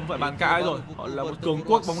thì không phải bàn cãi rồi, họ là một cường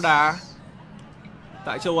quốc bóng đá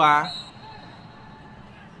tại châu Á.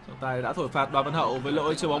 Trọng tài đã thổi phạt Đoàn Văn Hậu với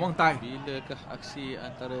lỗi chơi bóng bằng tay.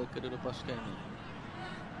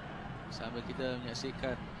 Sambil kita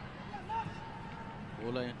menyaksikan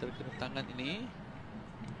bola yang terkena tangan ini.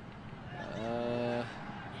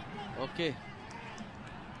 Okey.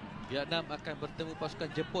 Vietnam akan bertemu pasukan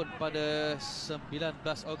Jepun pada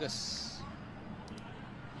 19 Ogos.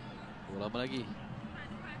 Lama lagi.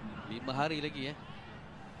 5 hari lagi ya.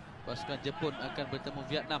 Pasukan Jepun akan bertemu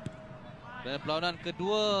Vietnam. Dan perlawanan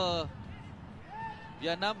kedua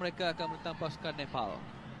Vietnam, mereka akan menentang pasukan Nepal.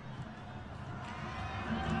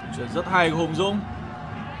 Chuyển rất hay của Hùng Dũng.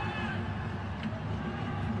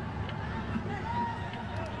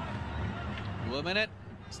 Dua minit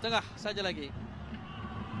setengah saja lagi.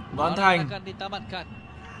 Văn Thành akan ditamatkan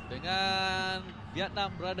dengan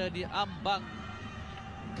Vietnam berada di ambang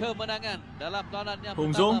kemenangan dalam perlawanan yang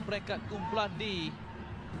pertama peringkat kumpulan D.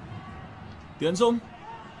 Tiến Dũng,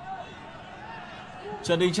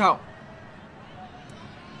 Trần Đình Trọng.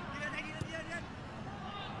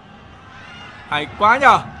 Hay quá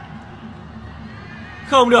nhờ.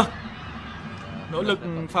 Không được. Nỗ lực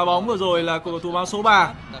phá bóng vừa rồi là của cầu thủ áo số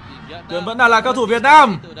 3. Tuyển vẫn là cầu thủ Việt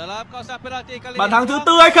Nam. Bàn thắng thứ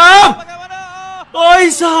 4 hay không? Ôi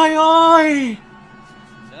giời ơi.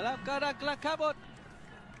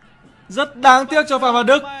 Rất đáng tiếc cho Phạm Văn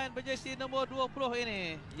Đức.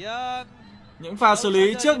 Những pha xử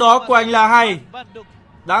lý trước đó của anh là hay.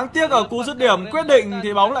 Đáng tiếc ở cú dứt điểm quyết định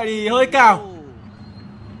thì bóng lại đi hơi cao.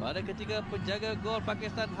 Pada ketika penjaga gol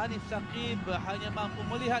Pakistan Hanif Saqib hanya mampu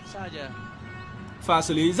melihat saja. Pha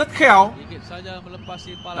xử lý rất khéo.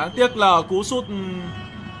 Đáng tiếc là cú sút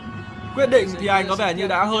quyết định thì anh có vẻ như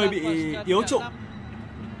đã hơi bị yếu trụ.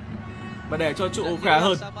 Và để cho trụ khỏe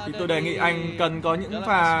hơn thì tôi đề nghị anh cần có những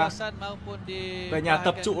pha về nhà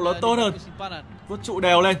tập trụ nó tốt hơn. Vuốt trụ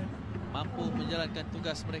đều lên. Mampu menjalankan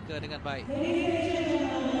tugas mereka dengan baik.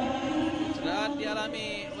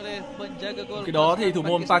 Khi đó thì thủ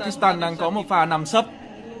môn Pakistan đang có một pha nằm sấp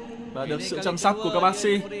và được sự chăm sóc của các bác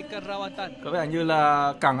sĩ. Có vẻ như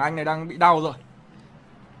là cẳng anh này đang bị đau rồi.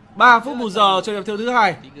 3 phút bù giờ cho hiệp thi thứ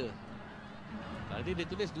 2.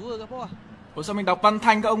 Ủa sao mình đọc Văn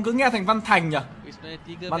Thành, các ông cứ nghe thành Văn Thành nhỉ?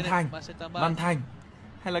 Văn Thành.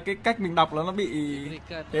 Hay là cái cách mình đọc là nó bị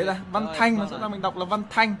thế là Văn Thanh mà sao là mình đọc là Văn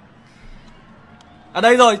Thanh. Ở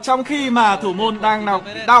đây rồi, trong khi mà thủ môn đang nào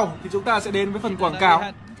bị đau thì chúng ta sẽ đến với phần quảng cáo.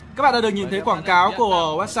 Các bạn đã được nhìn thấy quảng cáo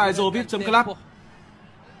của website zovip.club.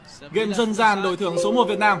 Game dân gian đổi thưởng số 1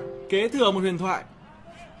 Việt Nam, kế thừa một huyền thoại.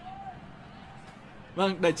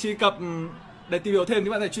 Vâng, để truy cập, để tìm hiểu thêm thì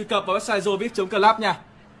bạn hãy truy cập vào website zovip.club nha.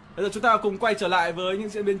 Bây giờ chúng ta cùng quay trở lại với những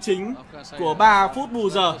diễn biến chính của 3 phút bù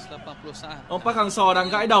giờ. Ông Park Hang-seo đang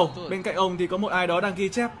gãi đầu, bên cạnh ông thì có một ai đó đang ghi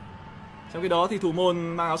chép. Trong khi đó thì thủ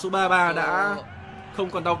môn mang áo số 33 đã không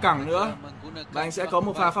còn đau cẳng nữa và anh sẽ có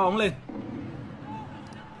một pha phá bóng lên.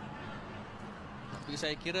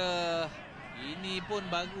 Saya kira ini pun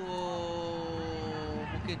baru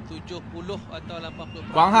mungkin 70 atau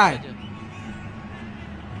 80%. Quang Hải.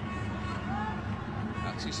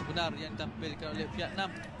 Aksi sebenar yang ditampilkan oleh Vietnam.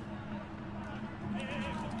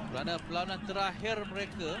 Kerana perlawanan terakhir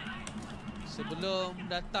mereka sebelum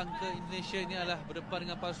datang ke Indonesia ini adalah berdepan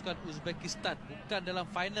dengan pasukan Uzbekistan, bukan dalam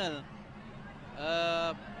final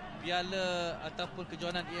piala ataupun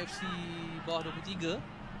kejohanan AFC bawah 23,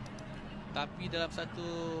 tapi dalam satu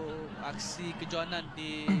aksi kejohanan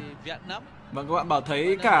di Vietnam. Vâng, các bạn bảo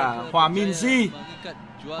thấy cả Hòa Minh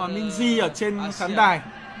Di ở trên khán đài.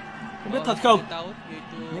 Không biết thật không?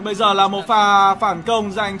 Nhưng bây giờ là một pha phản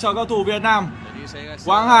công dành cho cầu thủ Việt Nam.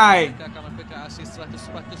 Quang Hải,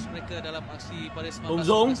 Hùng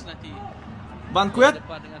Dũng, Văn Quyết.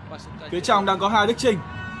 Phía trong đang có hai Đức Trình.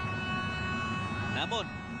 Namun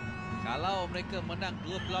kalau mereka menang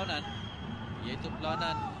dua perlawanan, iaitu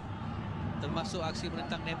perlawanan termasuk aksi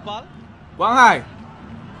menentang Nepal. Quang Hải,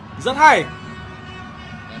 rất hay.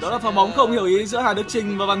 Đó là pha bóng không hiểu ý giữa Hà Đức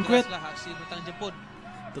Trình và Văn Quyết.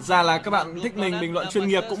 Thực ra là các bạn thích mình bình luận chuyên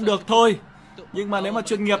nghiệp cũng được thôi. Nhưng mà nếu mà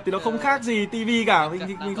chuyên nghiệp thì nó không khác gì TV cả,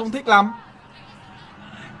 mình không thích lắm.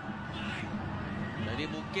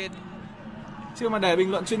 Chứ mà để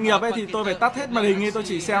bình luận chuyên nghiệp ấy thì tôi phải tắt hết màn hình ấy, tôi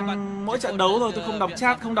chỉ xem mỗi trận đấu thôi, tôi không đọc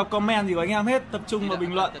chat, không đọc comment gì của anh em hết, tập trung vào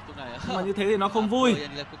bình luận. Mà như thế thì nó không vui.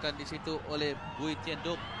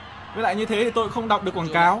 Với lại như thế thì tôi không đọc được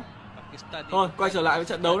quảng cáo. Thôi, quay trở lại với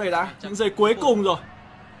trận đấu này đã, những giây cuối cùng rồi.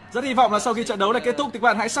 Rất hy vọng là sau khi trận đấu này kết thúc thì các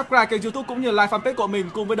bạn hãy subscribe kênh YouTube cũng như like fanpage của mình,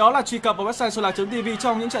 cùng với đó là truy cập vào website solak.tv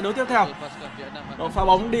trong những trận đấu tiếp theo. Đó, pha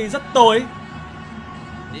bóng đi rất tối.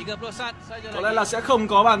 Có lẽ là sẽ không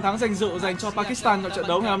có bàn thắng danh dự dành cho Pakistan trong trận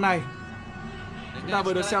đấu ngày hôm nay. Chúng ta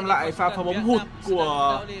vừa được xem lại pha bóng hụt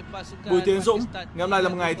của Bùi Tiến Dũng. Ngày hôm nay là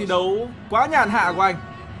một ngày thi đấu quá nhàn hạ của anh.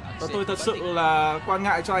 Và tôi thật sự là quan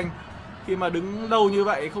ngại cho anh khi mà đứng lâu như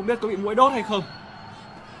vậy, không biết có bị muỗi đốt hay không.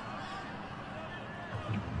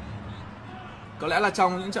 Có lẽ là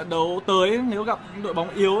trong những trận đấu tới, nếu gặp những đội bóng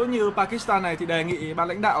yếu như Pakistan này thì đề nghị ban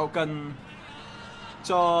lãnh đạo cần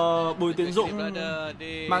cho Bùi Tiến Dũng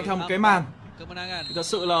mang theo một cái màn. Thật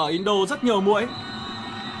sự là ở Indo rất nhiều muỗi.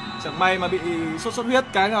 Chẳng may mà bị sốt xuất huyết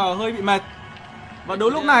cái là hơi bị mệt. Và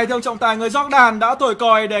đúng lúc này thì ông trọng tài người Jordan đã thổi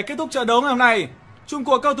còi để kết thúc trận đấu ngày hôm nay. Chung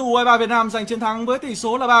cuộc cầu thủ U23 Việt Nam giành chiến thắng với tỷ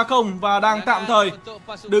số là 3-0 và đang tạm thời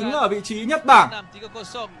đứng ở vị trí nhất bảng.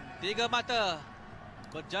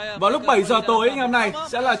 Vào lúc 7 giờ tối ngày hôm nay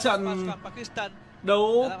sẽ là trận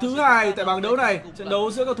đấu thứ hai tại bảng đấu này, trận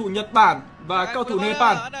đấu giữa cầu thủ Nhật Bản và cầu thủ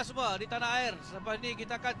Nepal.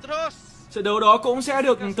 Trận đấu đó cũng sẽ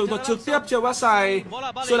được tường thuật trực tiếp trên website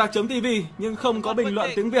solak.tv nhưng không có bình luận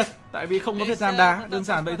tiếng Việt tại vì không có Việt Nam đá, đơn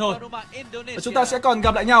giản vậy thôi. Và chúng ta sẽ còn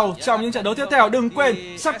gặp lại nhau trong những trận đấu tiếp theo. Đừng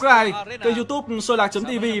quên subscribe kênh YouTube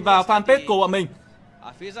solak.tv và fanpage của bọn mình.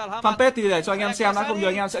 Fanpage thì để cho anh em xem đã, không thì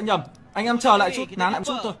anh em sẽ nhầm. Anh em chờ lại chút, nán lại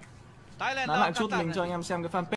chút thôi. Nán lại chút mình cho anh em xem cái fanpage.